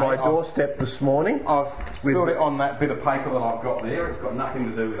promptly on my doorstep this morning. I've spilled it on that bit of paper that I've got there. It's got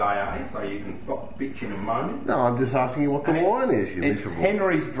nothing to do with AA, so you can stop bitching and moaning. No, I'm just asking you what the wine is, you It's miserable.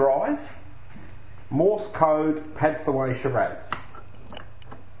 Henry's Drive, Morse Code, Padthaway Shiraz.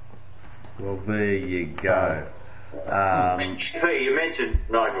 Well, there you go. You mentioned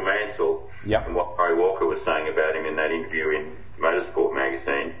Nigel Mansell and what Murray Walker was saying about him in that interview in Motorsport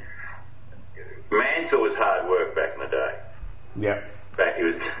magazine. Mansell was hard work back in the day. Yeah. But it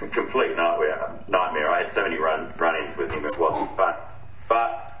was a complete nightmare. I had so many run-ins with him, it wasn't fun.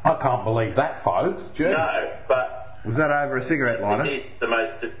 But I can't believe that, folks. Gee. No, but... Was that over a cigarette lighter? He's the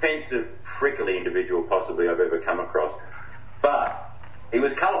most defensive, prickly individual possibly I've ever come across. But he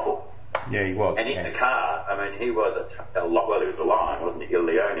was colourful. Yeah, he was. And in the car, I mean, he was he was a lion, wasn't he? Il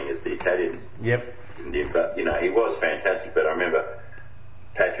Leone, as the Italians did. But, he was fantastic. But I remember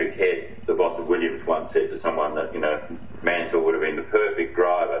Patrick Head, the boss of Williams, once said to someone that, Mansell would have been the perfect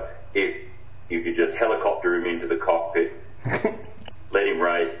driver if you could just helicopter him into the cockpit, let him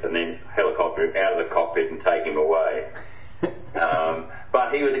race, and then helicopter him out of the cockpit and take him away.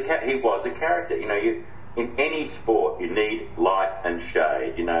 But he was a character. In any sport, you need light and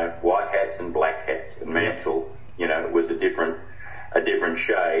shade. White hats and black hats. And Mansell, was a different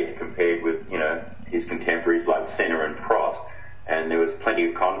shade compared with his contemporaries like Senna and Prost. And there was plenty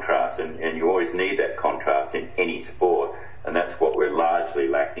of contrast, and you always need that contrast in any sport. And that's what we're largely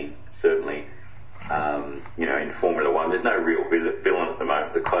lacking, certainly. In Formula One, there's no real villain at the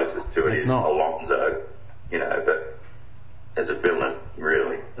moment. The closest to it is Alonso. But as a villain,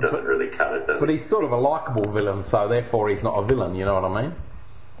 really doesn't really cut it. But he's sort of a likeable villain, so therefore he's not a villain. You know what I mean?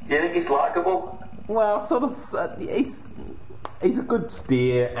 Do you think he's likeable? Well, sort of. He's a good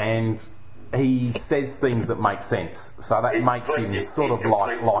steer, and he says things that make sense. So that makes him sort of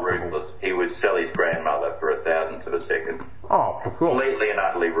likeable. He would sell his grandmother for 1,000th of a second. Oh, of course. Completely and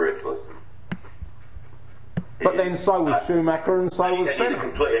utterly ruthless. But then so was Schumacher and so was Senna.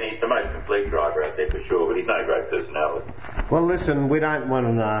 He's the most complete driver out there for sure, but he's no great personality. Well, listen, we don't want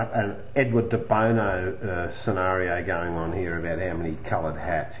an Edward de Bono scenario going on here about how many coloured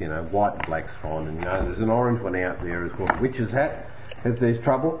hats. White and black's fine, and there's an orange one out there as well. Witch's hat, if there's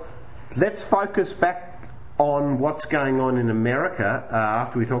trouble. Let's focus back on what's going on in America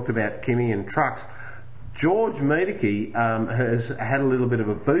after we talked about Kimi and trucks. George Miedeke has had a little bit of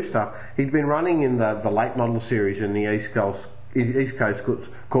a boost up. He'd been running in the late model series in the East Coast East Coast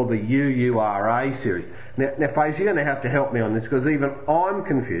called the UURA series. Now, folks, you're going to have to help me on this because even I'm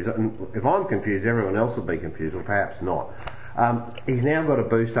confused. And if I'm confused, everyone else will be confused, or perhaps not. He's now got to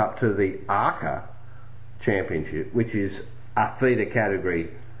boost up to the ARCA Championship, which is a feeder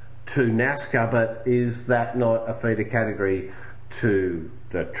category to NASCAR, but is that not a feeder category to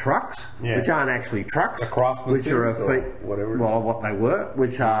the trucks, which aren't actually trucks, the Craftsman which are whatever. Well, what they were,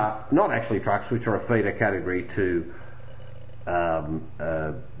 which are not actually trucks, which are a feeder category to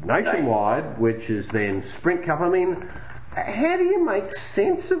Nationwide, which is then Sprint Cup. I mean, how do you make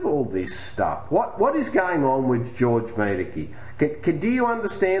sense of all this stuff? What is going on with George Medicki? Do you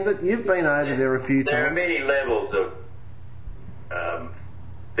understand it? You've been over there a few times. There are many levels of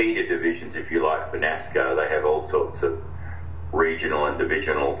feeder divisions, if you like, for NASCAR. They have all sorts of regional and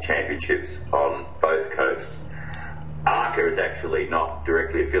divisional championships on both coasts. ARCA is actually not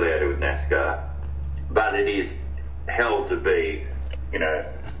directly affiliated with NASCAR, but it is held to be,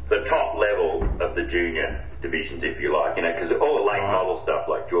 the top level of the junior divisions, if you like, because all the late model stuff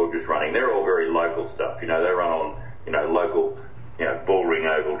like George was running, they're all very local stuff. They run on, local, Bullring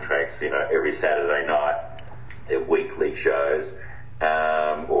Oval tracks, every Saturday night, they're weekly shows,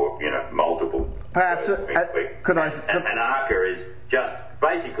 or, multiple. Perhaps, could I... And ARCA is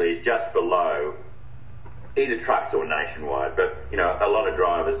just below either trucks or Nationwide, but a lot of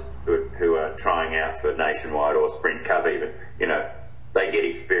drivers who are trying out for Nationwide or Sprint Cup even, they get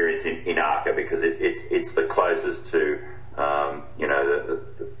experience in ARCA because it's the closest to the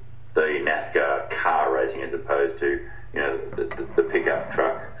NASCAR car racing as opposed to the pickup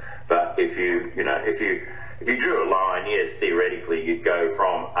truck. But if you drew a line, yes, theoretically you'd go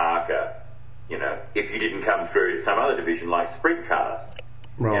from ARCA, if you didn't come through some other division like sprint cars.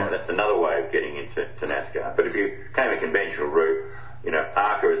 Right. That's another way of getting into NASCAR. But if you came a conventional route,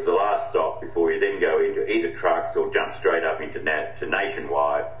 ARCA is the last stop before you then go into either trucks or jump straight up into to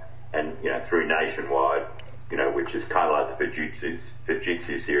Nationwide, and through Nationwide, which is kind of like the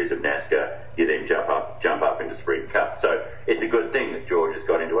Fujitsu series of NASCAR. You then jump up into Sprint Cup. So it's a good thing that George has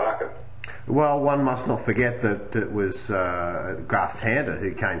got into ARCA. Well, one must not forget that it was Graf Tander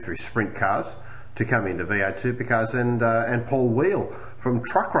who came through sprint cars to come into V8 supercars, and Paul Wheel from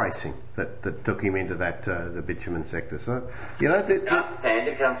truck racing that took him into that the bitumen sector. So Graf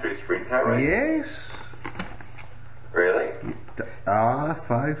Tander come through sprint car racing? Yes. Really?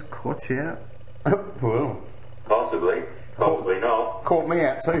 Folks, caught you out. Well, possibly not. Caught me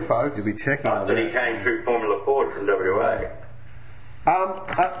out too, folks. You'll be checking. Not that he came through Formula Ford from WA.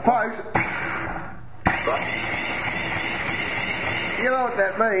 Folks, you know what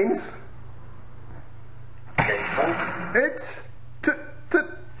that means? It's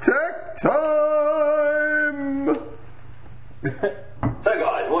tech time! So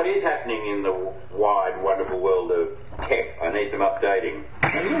guys, what is happening in the wide, wonderful world of tech? I need some updating. I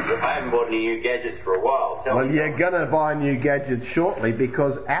haven't bought any new gadgets for a while. Tell me. You're going to buy new gadgets shortly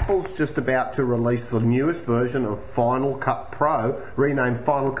because Apple's just about to release the newest version of Final Cut Pro, renamed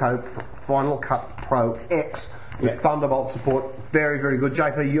Final Cut Pro X, with Thunderbolt support. Very, very good.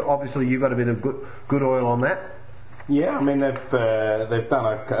 JP, you got a bit of good oil on that. Yeah, I mean they've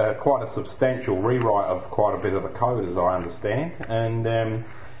done quite a substantial rewrite of quite a bit of the code, as I understand, and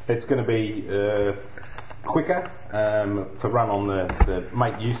it's going to be quicker to run on the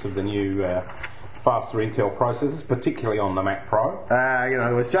make use of the new faster Intel processors, particularly on the Mac Pro.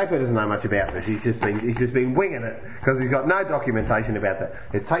 JP doesn't know much about this. He's just been winging it because he's got no documentation about that.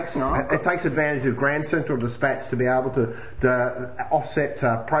 It takes advantage of Grand Central Dispatch to be able to offset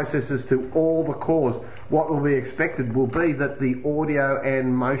processors to all the cores. What will be expected will be that the audio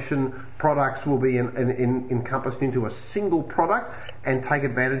and motion products will be encompassed into a single product and take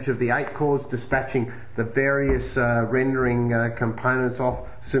advantage of the 8 cores, dispatching the various rendering components off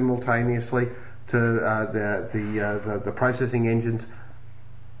simultaneously to the processing engines.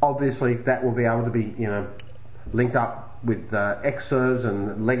 Obviously, that will be able to be linked up with Xserves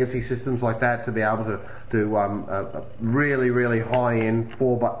and legacy systems like that to be able to do really, really high-end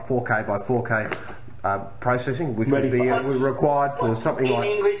 4K by 4K processing, which would be required for something in like...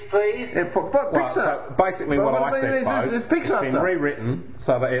 In English, please? For Pixar. So basically what I said, folks, it's Pixar been stuff. rewritten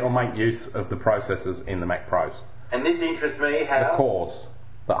so that it'll make use of the processors in the Mac Pros. And this interests me, how? The cores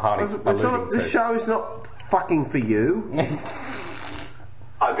that Hardy's alluding to. This show is not fucking for you.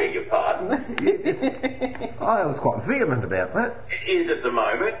 I beg your pardon. I was quite vehement about that. It is at the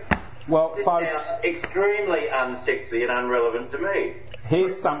moment. Well, It folks, sounds extremely unsexy and irrelevant to me.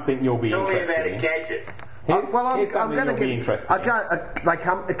 here's something you'll be Tell me interested about a in. gadget. Here's something going to you'll be interested in.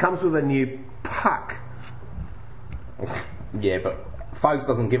 It comes with a new puck. Yeah, but folks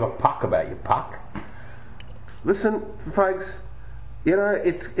doesn't give a puck about your puck. Listen, folks. You know,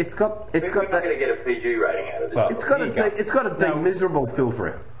 it's got We're not that. going to get a PG rating out of this. Well, It's got Here you it's got a deep miserable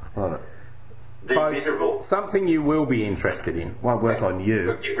filter on it. They're Folks, miserable. something you will be interested in. Won't work on you.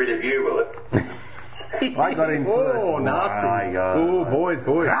 We'll get rid of you, will it? I got in first. Oh, nasty. Oh, boys.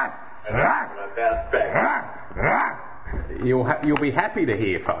 When I bounce back. You'll be happy to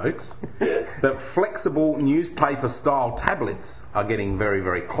hear, folks, Yeah. that flexible newspaper-style tablets are getting very,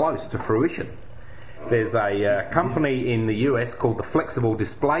 very close to fruition. There's a company in the US called the Flexible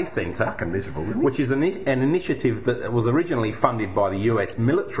Display Center, Fucking miserable, isn't it? which is an initiative that was originally funded by the US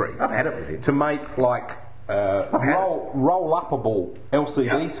military I've had it with it. to make like roll-uppable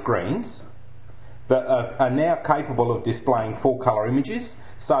LCD screens that are now capable of displaying full-colour images.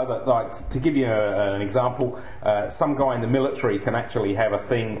 So that, like, to give you an example, some guy in the military can actually have a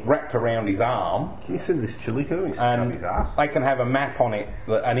thing wrapped around his arm, Can you send this chili to him and stick and up his ass? they can have a map on it,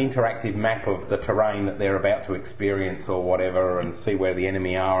 an interactive map of the terrain that they're about to experience or whatever, and see where the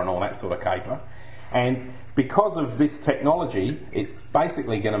enemy are and all that sort of caper. And because of this technology, it's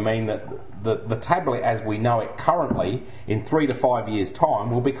basically going to mean that the tablet as we know it currently, in 3 to 5 years' time,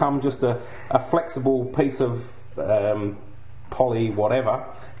 will become just a flexible piece of poly whatever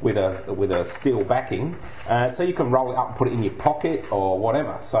with a steel backing, so you can roll it up and put it in your pocket or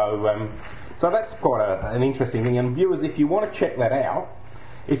whatever. So that's quite an interesting thing. And viewers, if you want to check that out,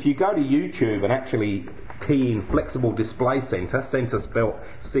 if you go to YouTube and actually key in Flexible Display Center spelled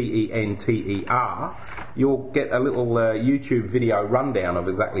CENTER, you'll get a little YouTube video rundown of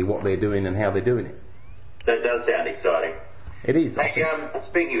exactly what they're doing and how they're doing it. That does sound exciting. It is. I Hey, think.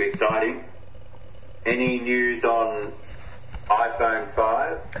 speaking of exciting, any news on iPhone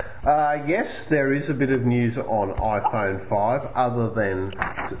 5? Yes, there is a bit of news on iPhone 5, other than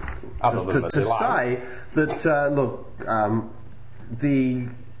to say that look,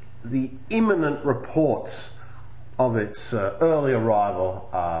 the imminent reports of its early arrival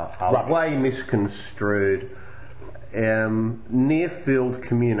are Rubbish. way misconstrued. Near-field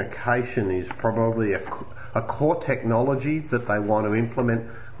communication is probably a core technology that they want to implement,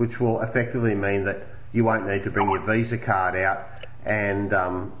 which will effectively mean that you won't need to bring your Visa card out, and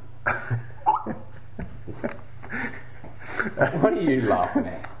What are you laughing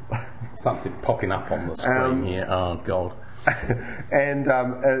at? Something popping up on the screen here. Oh God. and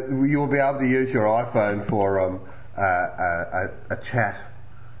you'll be able to use your iPhone for a chat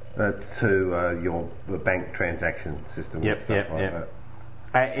to your bank transaction system and stuff like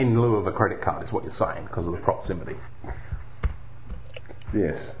that. In lieu of a credit card is what you're saying, because of the proximity.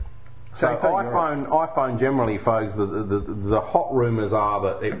 Yes. So JP, you're right. iPhone generally, folks, the hot rumours are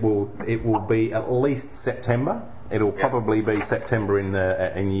that it will be at least September. It'll probably be September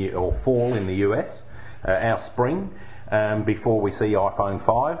or fall in the US, our spring, before we see iPhone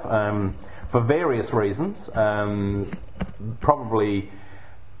 5, for various reasons. Probably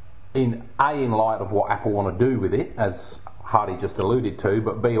in light of what Apple want to do with it, as Hardy just alluded to,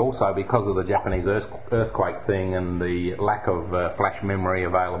 but B, also because of the Japanese earthquake thing and the lack of flash memory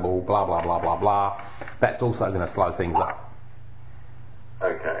available, blah blah blah blah blah. That's also going to slow things up.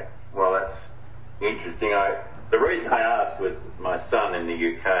 Okay, well that's interesting. The reason I asked was my son in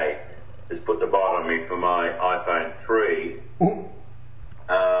the UK has put the bite on me for my iPhone 3.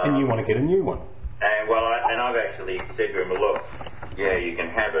 And you want to get a new one. And I've actually said to him, well, look, yeah, you can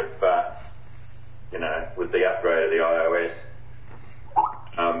have it, but you know, with the upgrade of the iOS,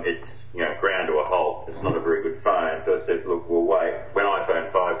 it's ground to a halt. It's not a very good phone. So I said, look, we'll wait. When iPhone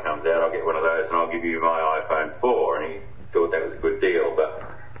 5 comes out, I'll get one of those and I'll give you my iPhone 4. And he thought that was a good deal, but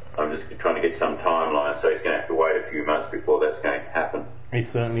I'm just trying to get some timeline, so he's going to have to wait a few months before that's going to happen. He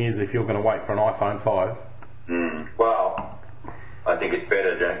certainly is, if you're going to wait for an iPhone 5. Well, I think it's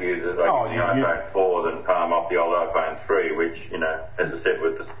better to use it like the you- iPhone 4 than palm off the old iPhone 3, which, as I said,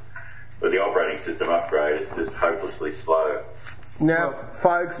 with the operating system upgrade, it's just hopelessly slow. Now,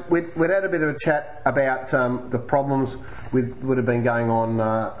 folks, we'd had a bit of a chat about the problems would have been going on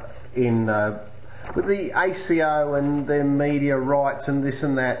with the ACO and their media rights and this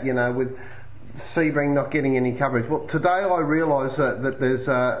and that, with Sebring not getting any coverage. Well, today I realise that there's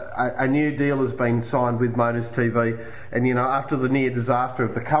a new deal has been signed with Motors TV, and after the near disaster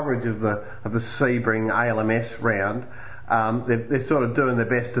of the coverage of the Sebring ALMS round, they're sort of doing their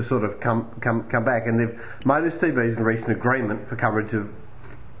best to sort of come back, and Motors TV has reached an agreement for coverage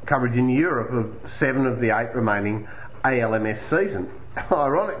in Europe of 7 of the 8 remaining ALMS season.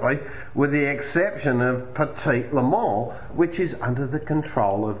 Ironically, with the exception of Petit Le Mans, which is under the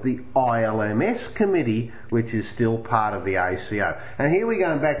control of the ILMS committee, which is still part of the ACO. And here we're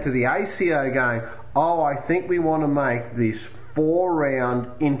going back to the ACO going, I think we want to make this 4-round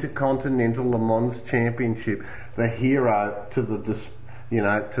Intercontinental Le Mans Championship, the hero to the detriment.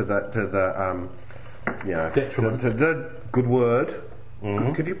 To the good word.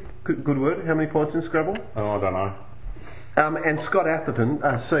 Good word. How many points in Scrabble? Oh, I don't know. And Scott Atherton,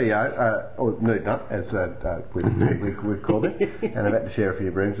 CEO, or Newtnut, as we've called him, and I've had to share a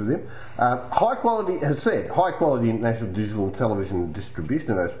few brooms with him. High quality international digital and television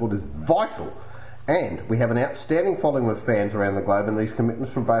distribution of our sport is vital, and we have an outstanding following of fans around the globe, and these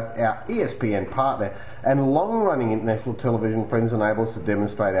commitments from both our ESPN partner and long-running international television friends enable us to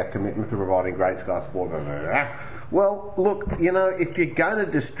demonstrate our commitment to providing great Sky Sport. Well, look, if you're going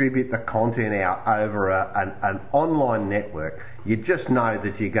to distribute the content out over an online network, you just know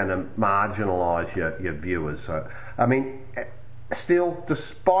that you're going to marginalise your viewers. So, I mean, still,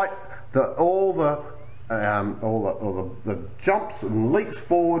 despite all the jumps and leaps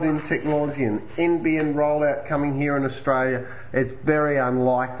forward in technology and NBN rollout coming here in Australia, it's very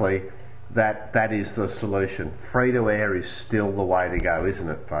unlikely that is the solution. Free-to-air is still the way to go, isn't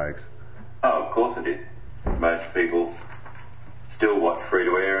it, folks? Oh, of course it is. Most people still watch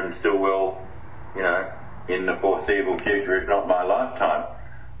free-to-air and still will, in the foreseeable future, if not my lifetime.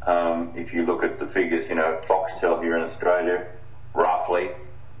 If you look at the figures, Foxtel here in Australia, roughly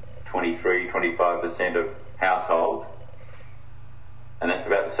 23-25% of households, and that's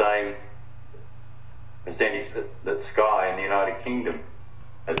about the same percentage that Sky in the United Kingdom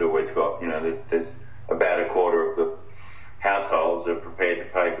has always got. There's about a quarter of the households are prepared to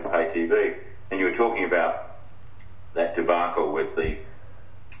pay for pay TV. And you were talking about that debacle with the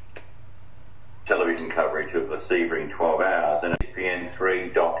television coverage of the Sebring 12 Hours, and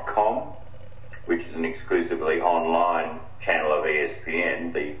ESPN3.com, which is an exclusively online channel of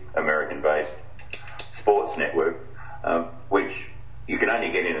ESPN, the American-based sports network, which you can only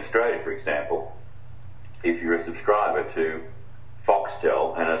get in Australia, for example, if you're a subscriber to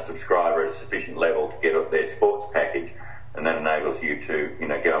Foxtel and a subscriber at a sufficient level to get their sports package, and that enables you to,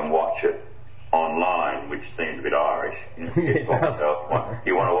 go and watch it online, which seems a bit Irish. You want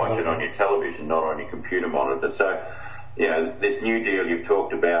to watch it on your television, not on your computer monitor. So, this new deal you've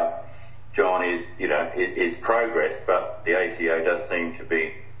talked about, John, is progress, but the ACO does seem to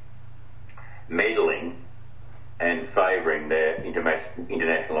be meddling and favouring their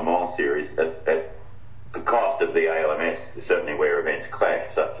International Le Mans series at the cost of the ALMS, certainly where events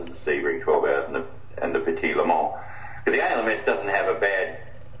clash, such as the Sebring 12 Hours and the Petit Le Mans. Because the ALMS doesn't have a bad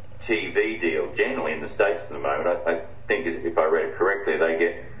TV deal generally in the States at the moment. I think, if I read it correctly, they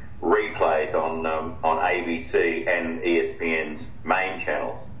get replays on ABC and ESPN's main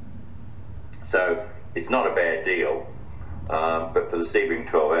channels. So it's not a bad deal. But for the Sebring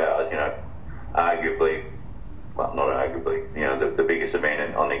 12 Hours, arguably, well, not arguably, the biggest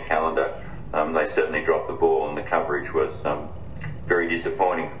event on their calendar, they certainly dropped the ball, and the coverage was very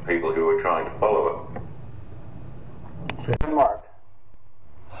disappointing for people who were trying to follow it. Mark.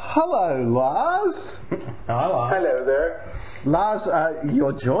 Hello, Lars. Hi, Lars. Hello there. Lars,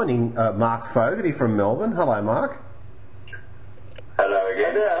 you're joining Mark Fogarty from Melbourne. Hello, Mark. Hello again.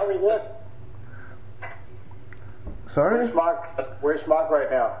 Hey there, how are you doing? Sorry? Where's Mark right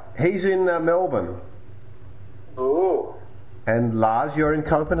now? He's in Melbourne. Ooh. And Lars, you're in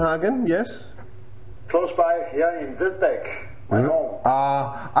Copenhagen, yes? Close by, yeah, in Vidbæk, my home.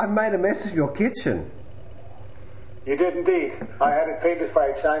 I've made a mess of your kitchen. You did indeed. I had it painted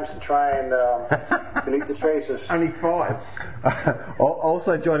 5 times to try and delete the traces. Only 5.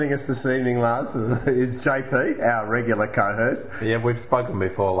 Also joining us this evening, Lars, is JP, our regular co-host. Yeah, we've spoken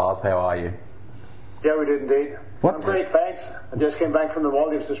before, Lars. How are you? Yeah, we did indeed. What? I'm great, thanks. I just came back from the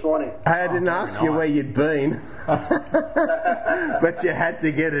Maldives this morning. I didn't ask you where you'd been, but you had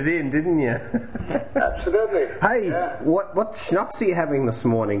to get it in, didn't you? Absolutely. Hey, yeah. what schnapps are you having this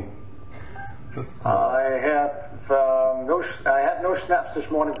morning? I had no snaps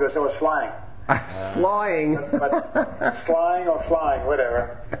this morning because I was flying. Slying. But slying or flying,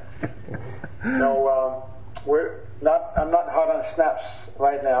 whatever. No, I'm not hot on snaps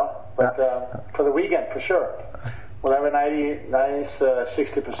right now, but for the weekend, for sure. We'll have a nice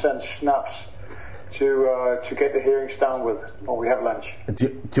 60% schnapps to get the hearings down with when we have lunch.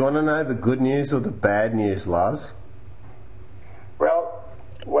 Do you want to know the good news or the bad news, Lars? Well,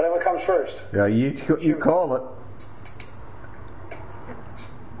 whatever comes first. Yeah, you call it.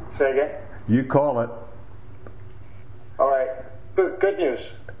 Say again? You call it. All right. Good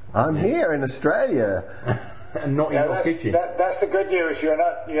news. I'm here in Australia. And not in your kitchen. That's the good news. You're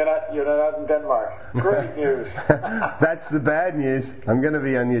not in Denmark. Great news. That's the bad news. I'm going to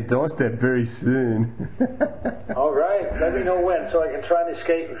be on your doorstep very soon. All right. Let me know when, so I can try and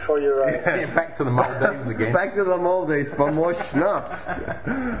escape before you're. Yeah, back to the Maldives again. Back to the Maldives for more schnapps.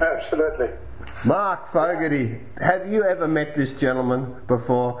 Absolutely. Mark Fogarty, have you ever met this gentleman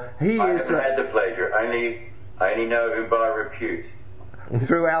before? I haven't had the pleasure. I only know him by repute.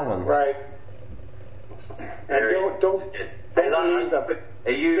 Through Alan. Right. And don't believe them.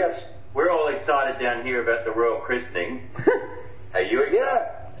 Are you? Yes. We're all excited down here about the royal christening. Are you excited?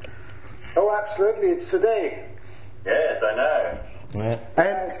 Yeah. Oh, absolutely. It's today. Yes, I know. Yeah.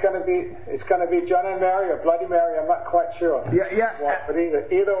 And it's gonna be John and Mary or Bloody Mary. I'm not quite sure. Yeah. But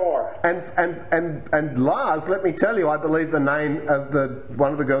either or. And Lars, let me tell you, I believe the name of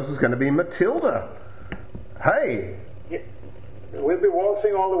one of the girls is going to be Matilda. Hey. Yeah. We'll be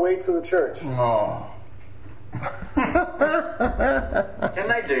waltzing all the way to the church. Oh. Can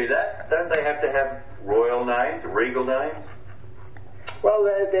they do that? Don't they have to have royal names, regal names? Well,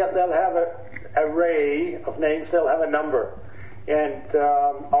 they'll have an array of names. They'll have a number. And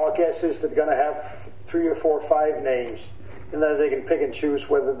our guess is that they're going to have 3 or 4 or 5 names. And then they can pick and choose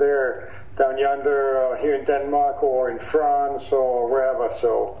whether they're down yonder or here in Denmark or in France or wherever.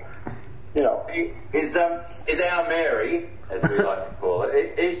 So, you know. Is our Mary, as we like to call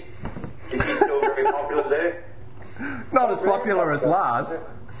it, is she still very popular there? Not as popular as Lars.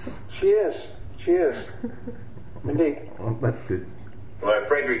 She is. Indeed. Well, that's good. Well,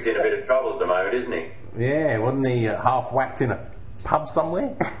 Frederick's in a bit of trouble at the moment, isn't he? Yeah, wasn't he half whacked in a pub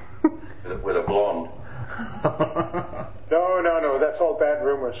somewhere? with a blonde. No, that's all bad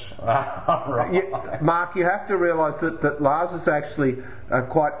rumours. Right. Mark, you have to realise that Lars is actually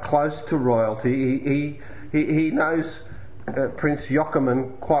quite close to royalty. He knows Prince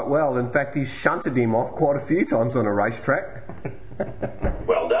Joachim quite well. In fact, he's shunted him off quite a few times on a racetrack.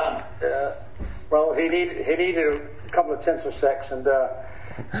 Well done. Well, he needed a couple of tenths of sex, and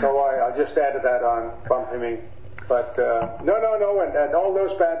so I just added that on, bumped him in. But no, and all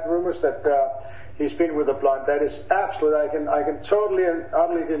those bad rumours that he's been with a blonde, that is absolute. I can totally and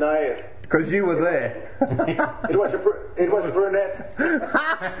utterly deny it. Because you were there. It was a brunette.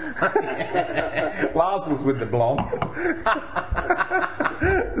 Lars was with the blonde.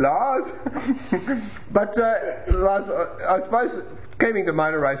 Lars. But Lars, I suppose, keeping to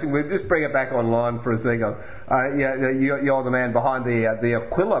motor racing, we'll just bring it back online for a second. You're the man behind the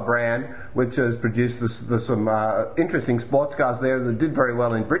Aquila brand, which has produced some interesting sports cars there that did very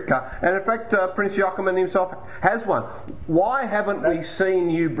well in Britcar. And in fact, Prince Joachim himself has one. Why haven't we seen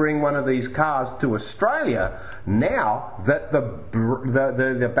you bring one of these cars to Australia now that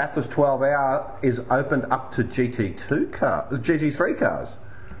the Bathurst 12 Hour is opened up to GT3 cars?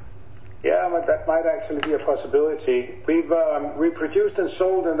 Yeah, but that might actually be a possibility. We've produced and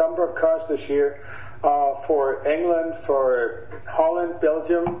sold a number of cars this year for England, for Holland,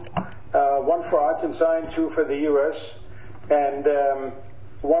 Belgium, one for Argentina, 2 for the US, and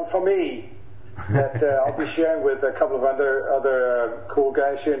one for me that I'll be sharing with a couple of other cool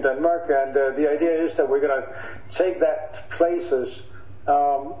guys here in Denmark. And the idea is that we're going to take that places.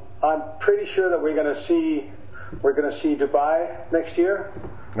 I'm pretty sure that we're going to see Dubai next year.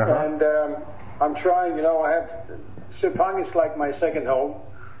 Uh-huh. And I'm trying, Sepang is like my second home.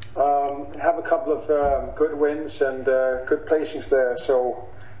 Have a couple of good wins and good placings there. So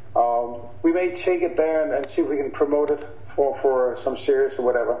we may take it there and see if we can promote it for some series or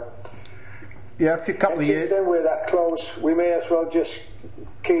whatever. Yeah, a couple of years. Since then we're that close, we may as well just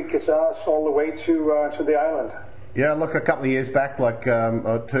kick its ass all the way to the island. Yeah, look, a couple of years back, like 2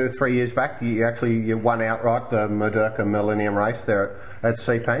 or 3 years back, you won outright the Merdeka Millennium Race there at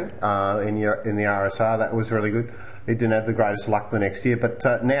Sepang in the RSR. That was really good. It didn't have the greatest luck the next year, but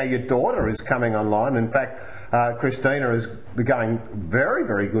now your daughter is coming online. In fact, Christina is going very,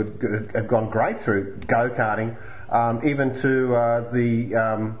 very good. Had gone great through go-karting, even to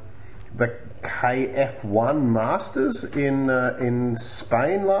the KF1 Masters in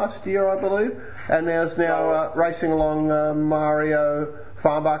Spain last year, I believe, and is now racing along Mario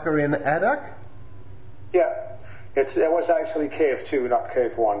Farnbacher in Adak. Yeah, it was actually KF2, not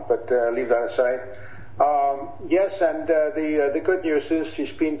KF1, but leave that aside. Yes, and the good news is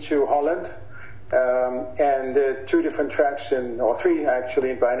she's been to Holland and 2 different tracks or 3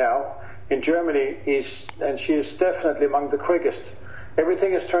 actually by now in Germany, and she is definitely among the quickest.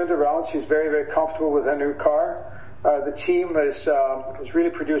 Everything is turned around. She's very, very comfortable with her new car. The team is really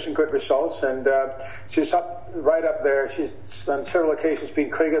producing good results, and she's right up there. She's on several occasions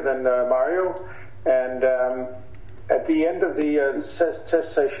been quicker than Mario. And at the end of the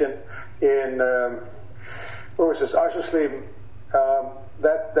test session in was this, Oschersleben,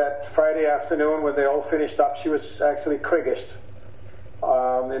 that Friday afternoon when they all finished up, she was actually quickest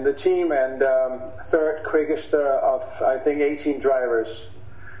in the team and third quickest of, I think, 18 drivers.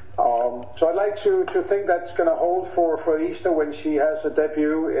 So I'd like to think that's going to hold for Easter when she has a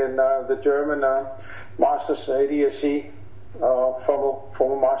debut in the German Masters ADAC,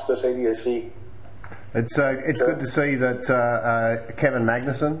 former Masters ADAC. It's good to see that Kevin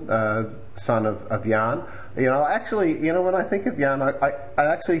Magnussen, son of Jan. When I think of Jan, I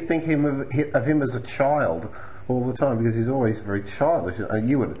actually think of him as a child all the time because he's always very childish.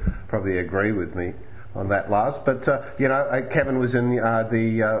 You would probably agree with me on that, Lars. But Kevin was in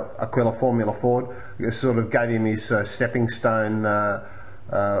the Aquila Formula Ford. It sort of gave him his stepping stone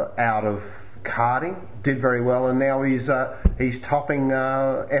out of karting. Did very well, and now he's topping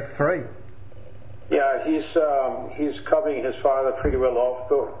F3. Yeah, he's copying his father pretty well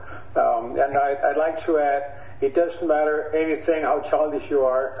off. And I'd like to add, it doesn't matter anything how childish you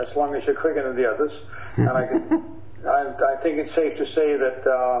are, as long as you're quicker than the others. And I think it's safe to say that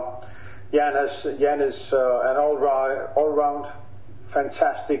Jan is an all-round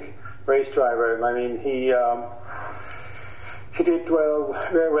fantastic race driver. I mean, he did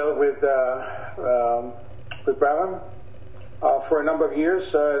very well with Brown. For a number of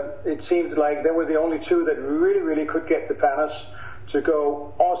years, it seemed like they were the only two that really could get the Panas to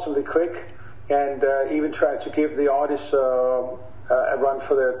go awesomely quick, and even try to give the Audis a run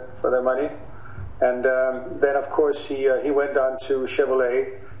for their money. And then, of course, he went on to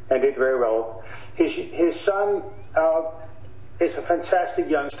Chevrolet and did very well. His son is a fantastic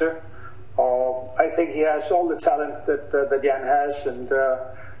youngster. I think he has all the talent that Jan has, and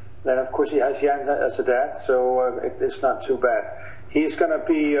then, of course, he has Jan as a dad, so it's not too bad. He's going to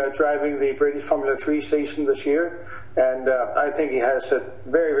be driving the British Formula 3 season this year, and I think he has a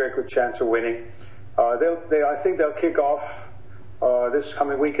very good chance of winning. I think they'll kick off this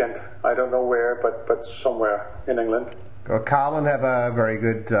coming weekend. I don't know where, but somewhere in England. Well, Carlin have a very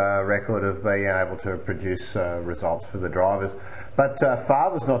good record of being able to produce results for the drivers. But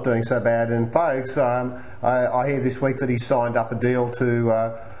Father's not doing so bad. And folks, I hear this week that he signed up a deal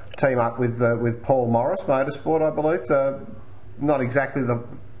to team up with Paul Morris Motorsport, I believe. Not exactly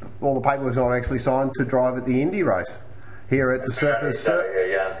all the paperwork's not actually signed to drive at the Indy race here at the Surfers.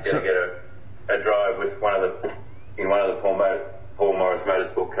 Jan's going to get a drive with one of the Paul Morris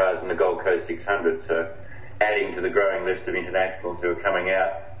Motorsport cars in the Gold Coast 600. So adding to the growing list of internationals who are coming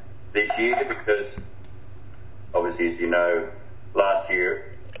out this year, because obviously, as you know, last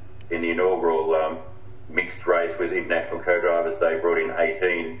year in the inaugural mixed race with international co-drivers, they brought in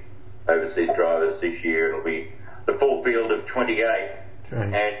 18 overseas drivers. This year it'll be the full field of 28,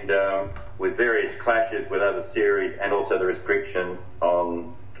 and with various clashes with other series and also the restriction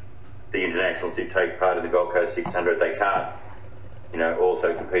on the internationals who take part in the Gold Coast 600, they can't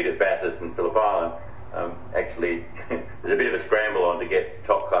also compete at Bathurst and Phillip Island. Actually, there's a bit of a scramble on to get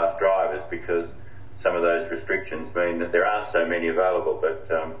top class drivers because some of those restrictions mean that there aren't so many available. But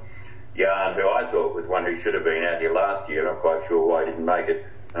Jan, who I thought was one who should have been out here last year, not quite sure why he didn't make it,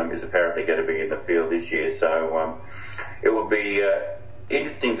 is apparently going to be in the field this year. So it will be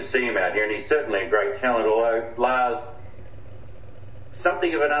interesting to see him out here, and he's certainly a great talent, although Lars,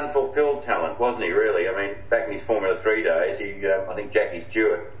 something of an unfulfilled talent, wasn't he, really? I mean, back in his Formula 3 days, I think Jackie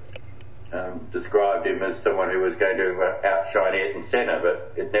Stewart described him as someone who was going to outshine Ayrton Senna,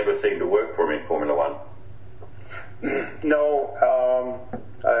 but it never seemed to work for him in Formula 1. No,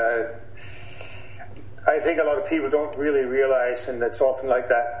 I think a lot of people don't really realize, and it's often like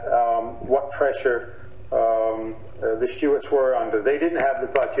that, what pressure the Stewarts were under. They didn't have the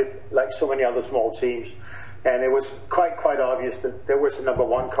budget like so many other small teams, and it was quite obvious that there was a number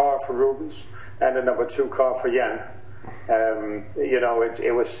one car for Rubens and a number two car for Jan.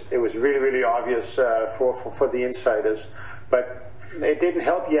 It was really obvious for the insiders, but it didn't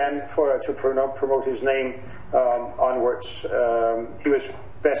help Jan to promote his name onwards. He was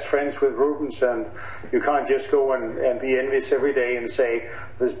best friends with Rubens, and you can't just go and be envious every day and say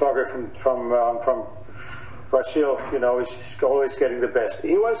this bugger from Brazil, is always getting the best.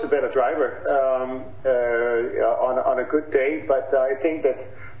 He was a better driver on a good day, but I think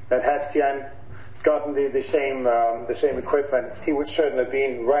that had Jan gotten the same equipment, he would certainly have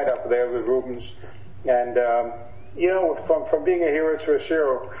been right up there with Rubens. And from being a hero to a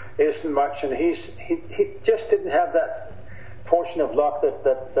zero isn't much, and he just didn't have that portion of luck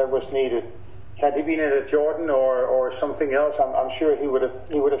that was needed. Had he been in a Jordan or something else, I'm sure he would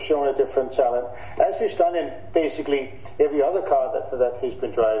have shown a different talent, as he's done in basically every other car that he's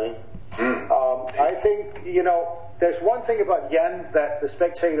been driving. I think there's one thing about Jan that the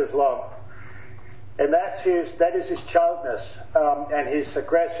spectators love, and that is his childness and his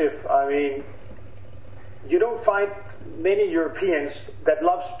aggressive. I mean, you don't find many Europeans that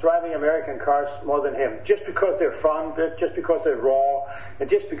loves driving American cars more than him, just because they're fun, just because they're raw, and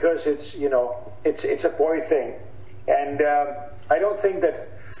just because it's it's a boy thing. And I don't think that.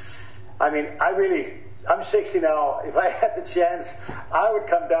 I mean, I'm 60 now. If I had the chance, I would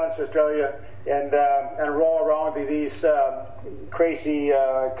come down to Australia and roll around with these crazy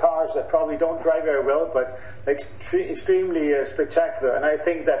cars that probably don't drive very well, but extremely spectacular. And I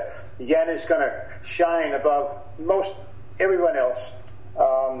think that Jan is going to shine above most everyone else.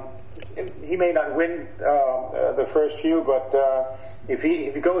 He may not win the first few, but if he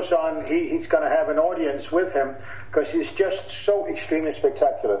goes on, he's going to have an audience with him because he's just so extremely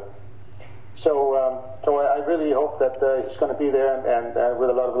spectacular. So I really hope that he's going to be there and with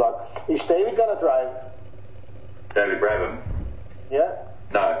a lot of luck. Is David going to drive? David Brabham? Yeah?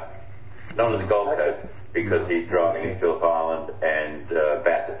 No, not on the Gold Coast, because he's driving in Phillip Island and the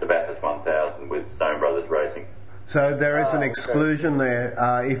Bathurst 1000 with Stone Brothers Racing. So there is an exclusion there.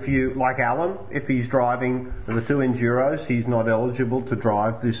 If you, like Alan, if he's driving the two Enduros, he's not eligible to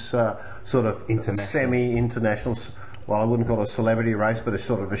drive this sort of semi-international. Well, I wouldn't call it a celebrity race, but it's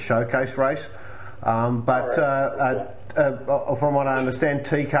sort of a showcase race. From what I understand,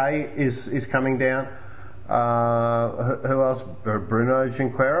 TK is coming down. Who else? Bruno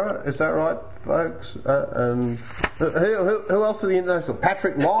Junqueira, is that right, folks? And who else are the international?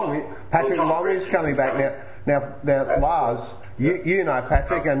 Patrick Long. Patrick Long is coming back now. Now, Lars, you know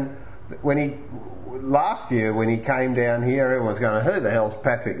Patrick, and last year when he came down here, everyone was going, "Who the hell's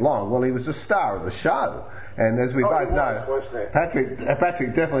Patrick Long?" Well, he was the star of the show, and as we both know,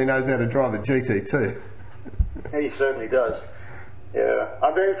 Patrick definitely knows how to drive a GT2. He certainly does. Yeah,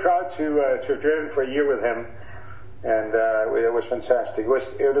 I'm very proud to have driven for a year with him, and it was fantastic.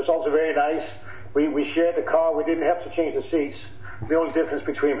 It was also very nice. We shared the car. We didn't have to change the seats. The only difference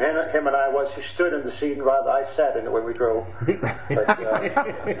between him and I was he stood in the seat and rather I sat in it when we drove. And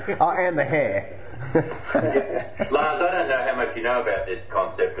the hair. Lars, I don't know how much you know about this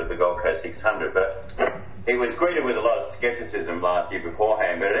concept of the Gold Coast 600, but it was greeted with a lot of scepticism last year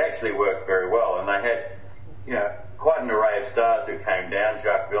beforehand, but it actually worked very well, and they had, quite an array of stars who came down: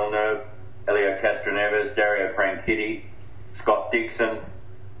 Jacques Villeneuve, Elio Castroneves, Dario Franchitti, Scott Dixon,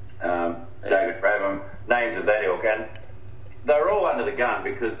 David Brabham, names of that ilk, and they were all under the gun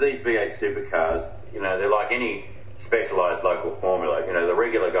because these V8 supercars, they're like any specialised local formula. The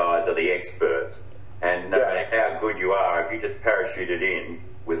regular guys are the experts, and no matter how good you are, if you just parachuted in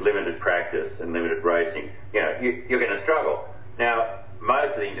with limited practice and limited racing, you're going to struggle. Now,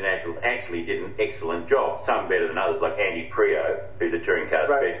 most of the internationals actually did an excellent job, some better than others, like Andy Prio, who's a touring car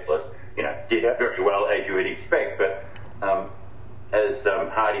specialist, did very well as you would expect. But as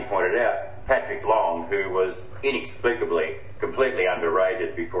Hardy pointed out, Patrick Long, who was inexplicably completely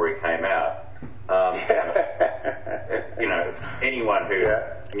underrated before he came out, anyone who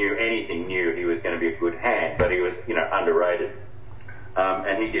knew anything knew he was going to be a good hand, but he was, underrated,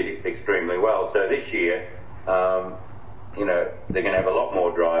 and he did extremely well. So this year, they're going to have a lot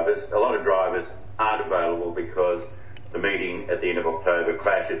more drivers. A lot of drivers aren't available because the meeting at the end of October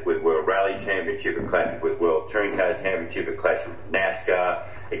clashes with World Rally Championship, it clashes with World Touring Car Championship, it clashes with NASCAR,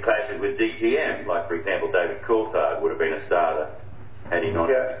 it clashes with DTM. Like, for example, David Coulthard would have been a starter had he not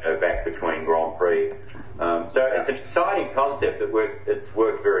had to go back between Grand Prix. So it's an exciting concept that it's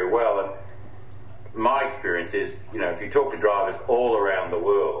worked very well. And my experience is, if you talk to drivers all around the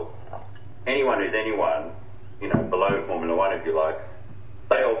world, anyone who's anyone, below Formula One, if you like,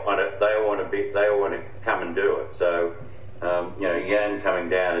 they all want to come and do it. So, Jan coming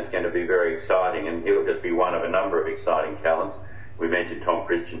down is going to be very exciting, and he'll just be one of a number of exciting talents. We mentioned Tom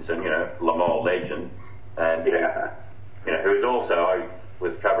Christensen, Le Mans legend, and who is also, I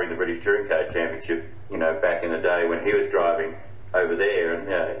was covering the British Touring Car Championship, back in the day when he was driving over there,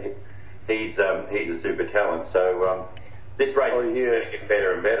 and he's a super talent. So this race is going to get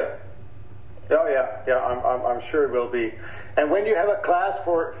better and better. Oh yeah, I'm sure it will be. And when you have a class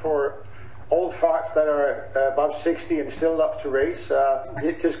for old farts that are above 60 and still love to race,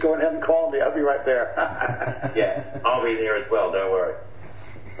 you just go ahead and call me. I'll be right there. Yeah, I'll be there as well. Don't worry.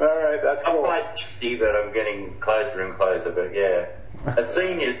 All right, that's cool. I'm quite 60, but I'm getting closer and closer. But yeah, a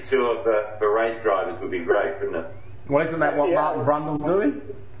seniors tour for race drivers would be great, wouldn't it? Well, isn't that what Martin Brundle's doing?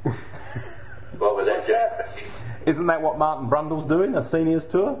 What was that? Isn't that what Martin Brundle's doing? A seniors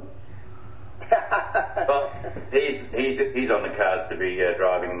tour? Well, he's on the cards to be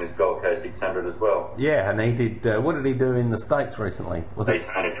driving in this Gold Coast 600 as well. Yeah, and he did. What did he do in the States recently? Was it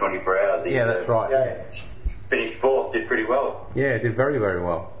under 24 hours? That's right. Finished fourth, did pretty well. Yeah, did very, very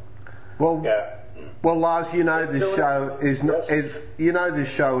well. Well, Well, Lars, you know this show is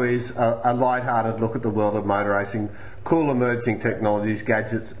a light-hearted look at the world of motor racing, cool emerging technologies,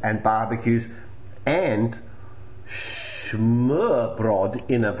 gadgets, and barbecues, and Smørbrød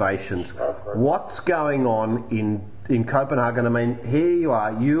innovations. What's going on in Copenhagen? I mean,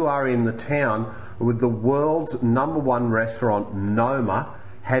 here you are in the town with the world's #1 restaurant, Noma.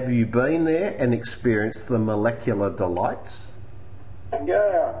 Have you been there and experienced the molecular delights?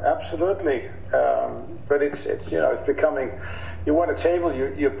 Yeah, absolutely. But it's becoming. You want a table,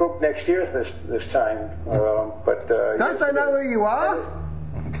 you book next year this time. But don't they know who you are?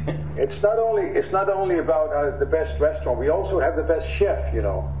 It's not only about the best restaurant. We also have the best chef, in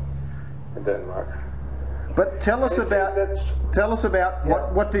Denmark. But tell us about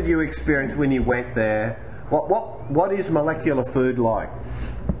what did you experience when you went there? What is molecular food like?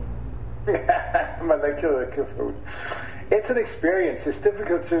 Molecular food. It's an experience. It's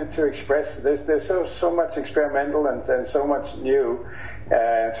difficult to express. There's so much experimental and so much new.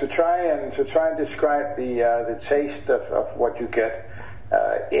 To try and describe the taste of what you get.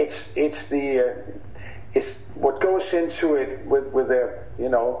 It's what goes into it with the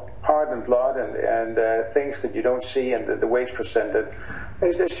heart and blood and things that you don't see and the way it's presented.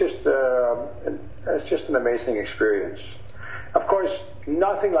 It's just an amazing experience. Of course,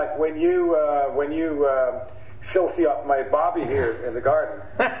 nothing like when you filthy up my Bobby here in the garden.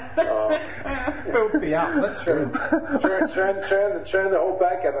 Filthy up, that's true. Turn the whole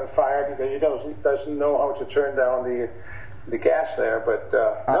backyard on fire because he doesn't know how to turn down the gas there. But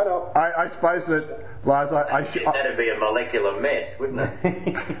no. I suppose that, Lars, that'd be a molecular mess, wouldn't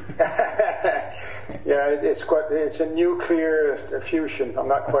it? Yeah, it's a nuclear fusion. I'm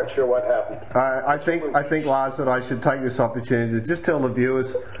not quite sure what happened. I think, Lars, that I should take this opportunity to just tell the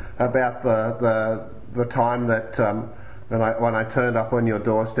viewers about the time that when I turned up on your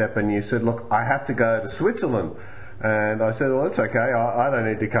doorstep and you said, look, I have to go to Switzerland. And I said, well, that's okay, I don't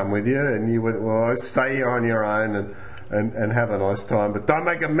need to come with you. And you went, well, stay here on your own and have a nice time, but don't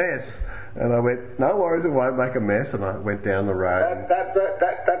make a mess. And I went, no worries, it won't make a mess. And I went down the road.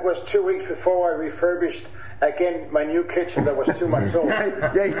 That was 2 weeks before I refurbished again my new kitchen that was 2 months old.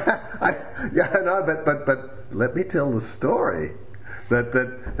 But let me tell the story.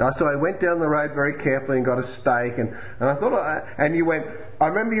 So I went down the road very carefully and got a steak, and I thought, and you went, I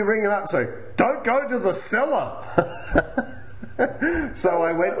remember you ringing up saying, don't go to the cellar. So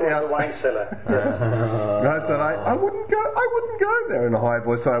I went down the wine cellar. Yes. And I said I wouldn't go there in a high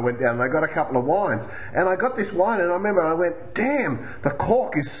voice. So I went down and I got a couple of wines, and I got this wine, and I remember I went, damn, the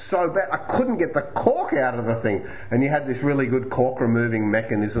cork is so bad. I couldn't get the cork out of the thing, and you had this really good cork removing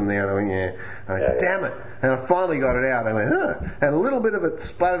mechanism there. And I went, damn it. And I finally got it out. I went, and a little bit of it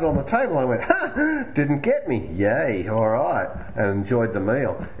splattered on the table. I went, didn't get me. Yay, all right, and enjoyed the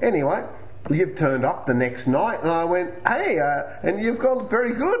meal. Anyway, you've turned up the next night, and I went, hey, and you've got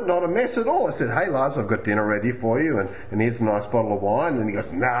very good, not a mess at all. I said, hey, Lars, I've got dinner ready for you, and here's a nice bottle of wine. And he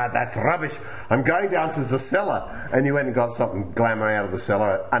goes, nah, that's rubbish. I'm going down to the cellar. And you went and got something glamour out of the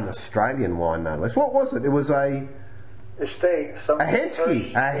cellar, an Australian wine, no less. What was it? It was a estate. A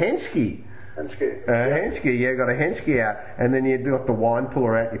Henschke. Henschke, yeah, got a Henschke out, and then you got the wine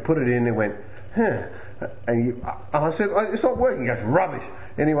puller out, you put it in, and went, and I said, it's not working. He goes, rubbish.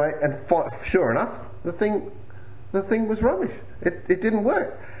 Anyway, and sure enough, the thing was rubbish. It didn't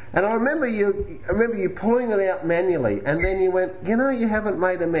work. And I remember you pulling it out manually, and then you went, you haven't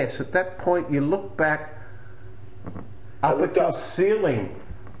made a mess. At that point, you looked back up at your ceiling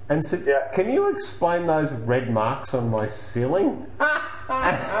and said, can you explain those red marks on my ceiling?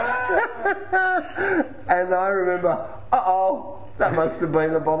 And I remember, that must have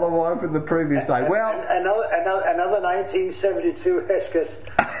been the bottle of wine from the previous day. Well, another 1972 Heskes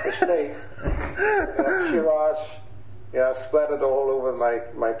estate. Shiraz, splattered all over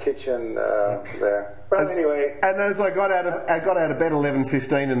my kitchen there. But anyway. And as I got out of bed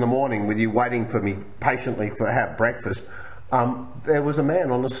 11:15 in the morning with you waiting for me patiently to have breakfast, there was a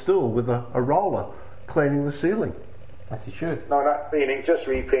man on a stool with a roller cleaning the ceiling. As you should. No, not cleaning, just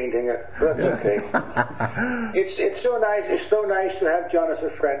repainting it. That's okay. It's so nice. It's so nice to have John as a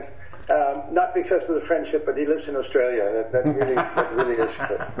friend. Not because of the friendship, but he lives in Australia. That really is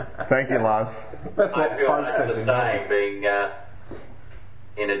good. Thank you, Lars. That's what folks are saying, being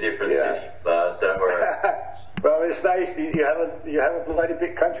in a different city, Lars. Don't worry. Well, it's nice. You have a bloody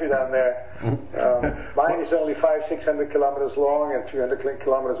big country down there. Mine is only 500-600 kilometers long and 300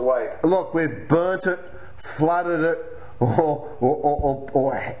 kilometers wide. Look, we've burnt it, flooded it,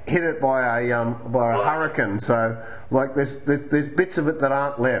 or hit it by a hurricane. So, like, there's bits of it that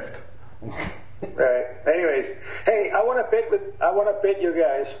aren't left. Right. Anyways, hey, I want to bet you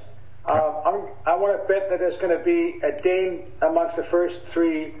guys I want to bet that there's going to be a Dane amongst the first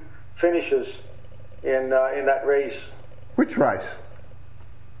 3 finishers in that race. Which race?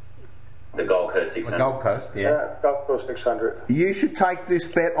 The Gold Coast The 600. Gold Coast, yeah. Gold Coast 600. You should take this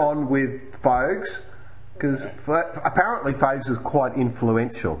bet on with Fogues, because apparently Fogues is quite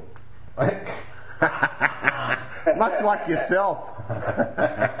influential. Much like yourself.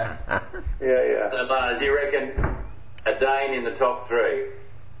 Yeah. So, Lars, do you reckon a Dane in the top 3?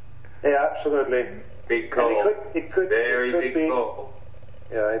 Yeah, absolutely. Big call. It could Very big be. call.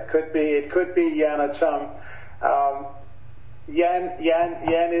 Yeah, it could be Jan or Tom.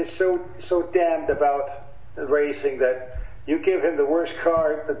 Jan is so damned about racing that you give him the worst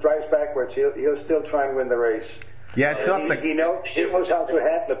car that drives backwards, he'll still try and win the race. Yeah, it's not He knows how to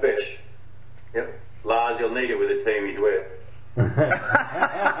handle the pitch. Yep. Lars, you'll need it with the team he's with. Yeah,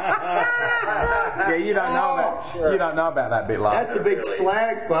 you don't know about that bit, Lars. That's a big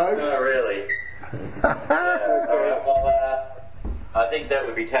slag, folks. Not really. All right, well, I think that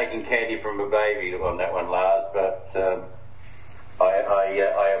would be taking candy from a baby on that one, Lars, but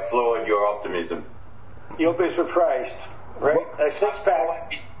I applaud your optimism. You'll be surprised, right? A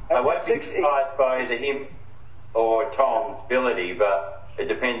 6-pack. I won't be surprised by either him or Tom's ability, but it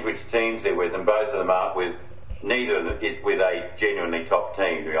depends which teams they're with, and both of them aren't with. Neither of them is with a genuinely top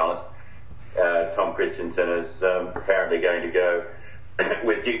team, to be honest. Tom Christensen is apparently going to go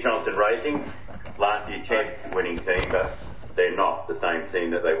with Dick Johnson Racing, last year's championship winning team, but they're not the same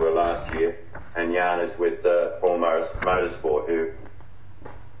team that they were last year. And Jan is with Paul Morris Motorsport, who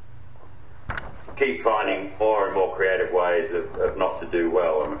keep finding more and more creative ways of not to do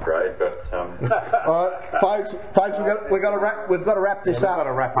well, I'm afraid. But all right, folks, we've got to wrap this up. We've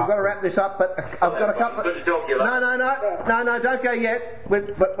got to wrap this up. But I've got a couple. Good to talk to you, Lars. No, don't go yet.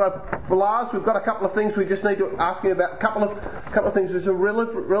 But for Lars, we've got a couple of things we just need to ask you about. A couple of things which are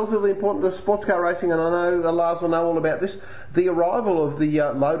relatively important to sports car racing, and I know Lars will know all about this. The arrival of the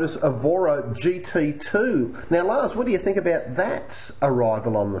Lotus Evora GT2. Now, Lars, what do you think about that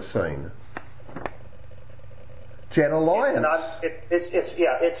arrival on the scene? Jet Alliance.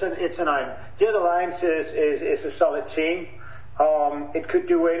 It's an iron. Jet Alliance is a solid team. It could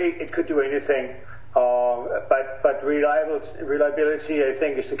do anything. But reliability, I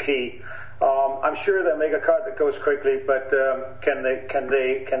think, is the key. I'm sure they'll make a car that goes quickly, but can they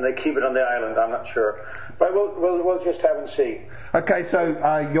keep it on the island? I'm not sure. But we'll just have and see. Okay, so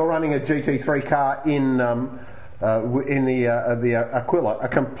you're running a GT3 car in the Aquila, a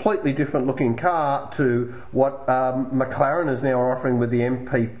completely different looking car to what McLaren is now offering with the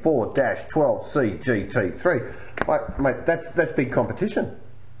MP4-12C GT3. Mate, that's big competition.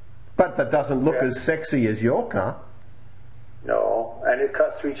 But that doesn't look as sexy as your car. No, and it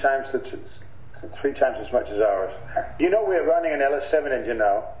costs 3 times as much as ours. You know we're running an LS7 engine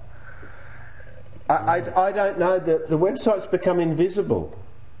now. I don't know. The website's become invisible.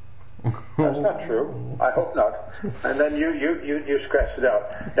 That's not true. I hope not. And then you scratched it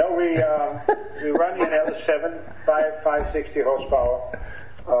out. No, we're running an LS7, 560 horsepower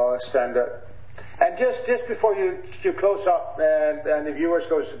standard. And just before you close up and the viewers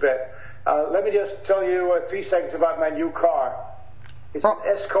goes to bed, let me just tell you 3 seconds about my new car. It's an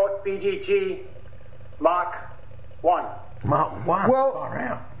Escort BGG Mark 1. Mark 1. Well,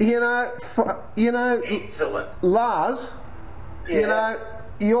 excellent. Lars,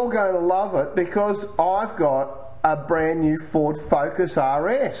 you're going to love it because I've got a brand new Ford Focus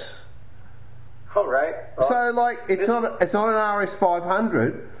RS. All right. Well, So it's not an RS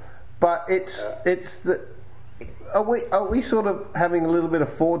 500, but it's the. Are we sort of having a little bit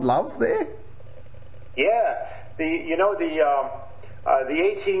of Ford love there? Yeah, the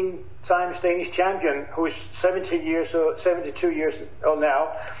 18 times Danish champion, who's 72 years old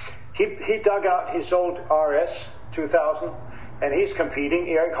now, he dug out his old RS 2000, and he's competing.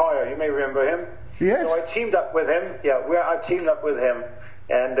 Eric Hoyer, you may remember him. Yes. So I teamed up with him. Yeah, I teamed up with him,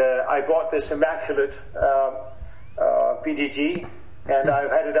 and I bought this immaculate BDG, and I've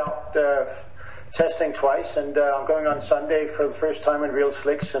had it out testing twice, and I'm going on Sunday for the first time in real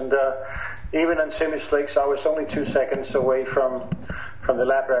slicks, and even in semi-slicks I was only 2 seconds away from the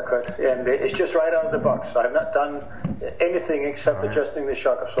lap record, and it's just right out of the box. I've not done anything except adjusting the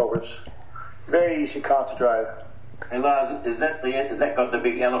shock absorbers. Very easy car to drive. Hey Lars, has that got the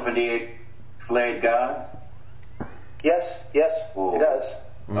big elephant-eared flared guards? Yes, Ooh. it does.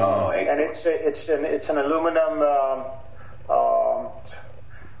 Oh, And excellent. it's an aluminum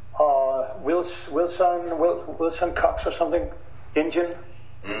Wilson Cox or something engine.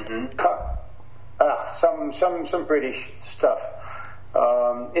 Mm-hmm. Some British stuff.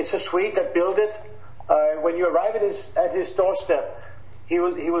 It's a Swede that built it. When you arrive at his doorstep,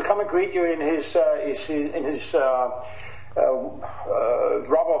 he will come and greet you in his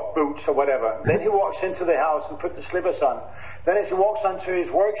rubber boots or whatever. Then he walks into the house and put the slippers on. Then as he walks onto his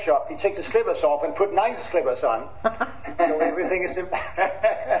workshop, he takes the slippers off and put nice slippers on. So everything is...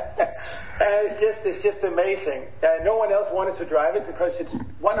 it's just amazing. No one else wanted to drive it because it's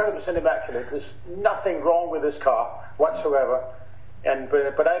 100% immaculate. There's nothing wrong with this car whatsoever.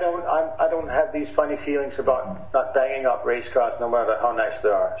 But I don't have these funny feelings about not banging up race cars no matter how nice they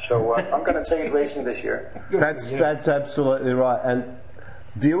are. So I'm going to take it racing this year. That's absolutely right. And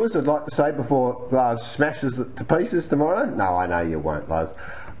viewers, I'd like to say before Lars smashes it to pieces tomorrow. No, I know you won't, Lars.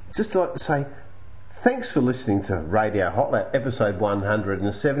 Just like to say thanks for listening to Radio Hot Lap, episode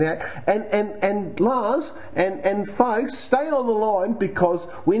 178. And Lars and folks, stay on the line because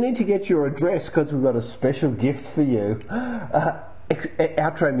we need to get your address because we've got a special gift for you.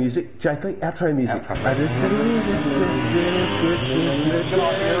 Outro music, JP, outro music.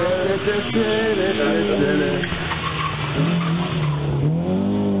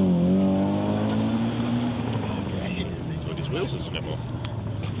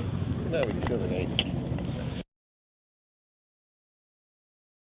 No, we still ain't.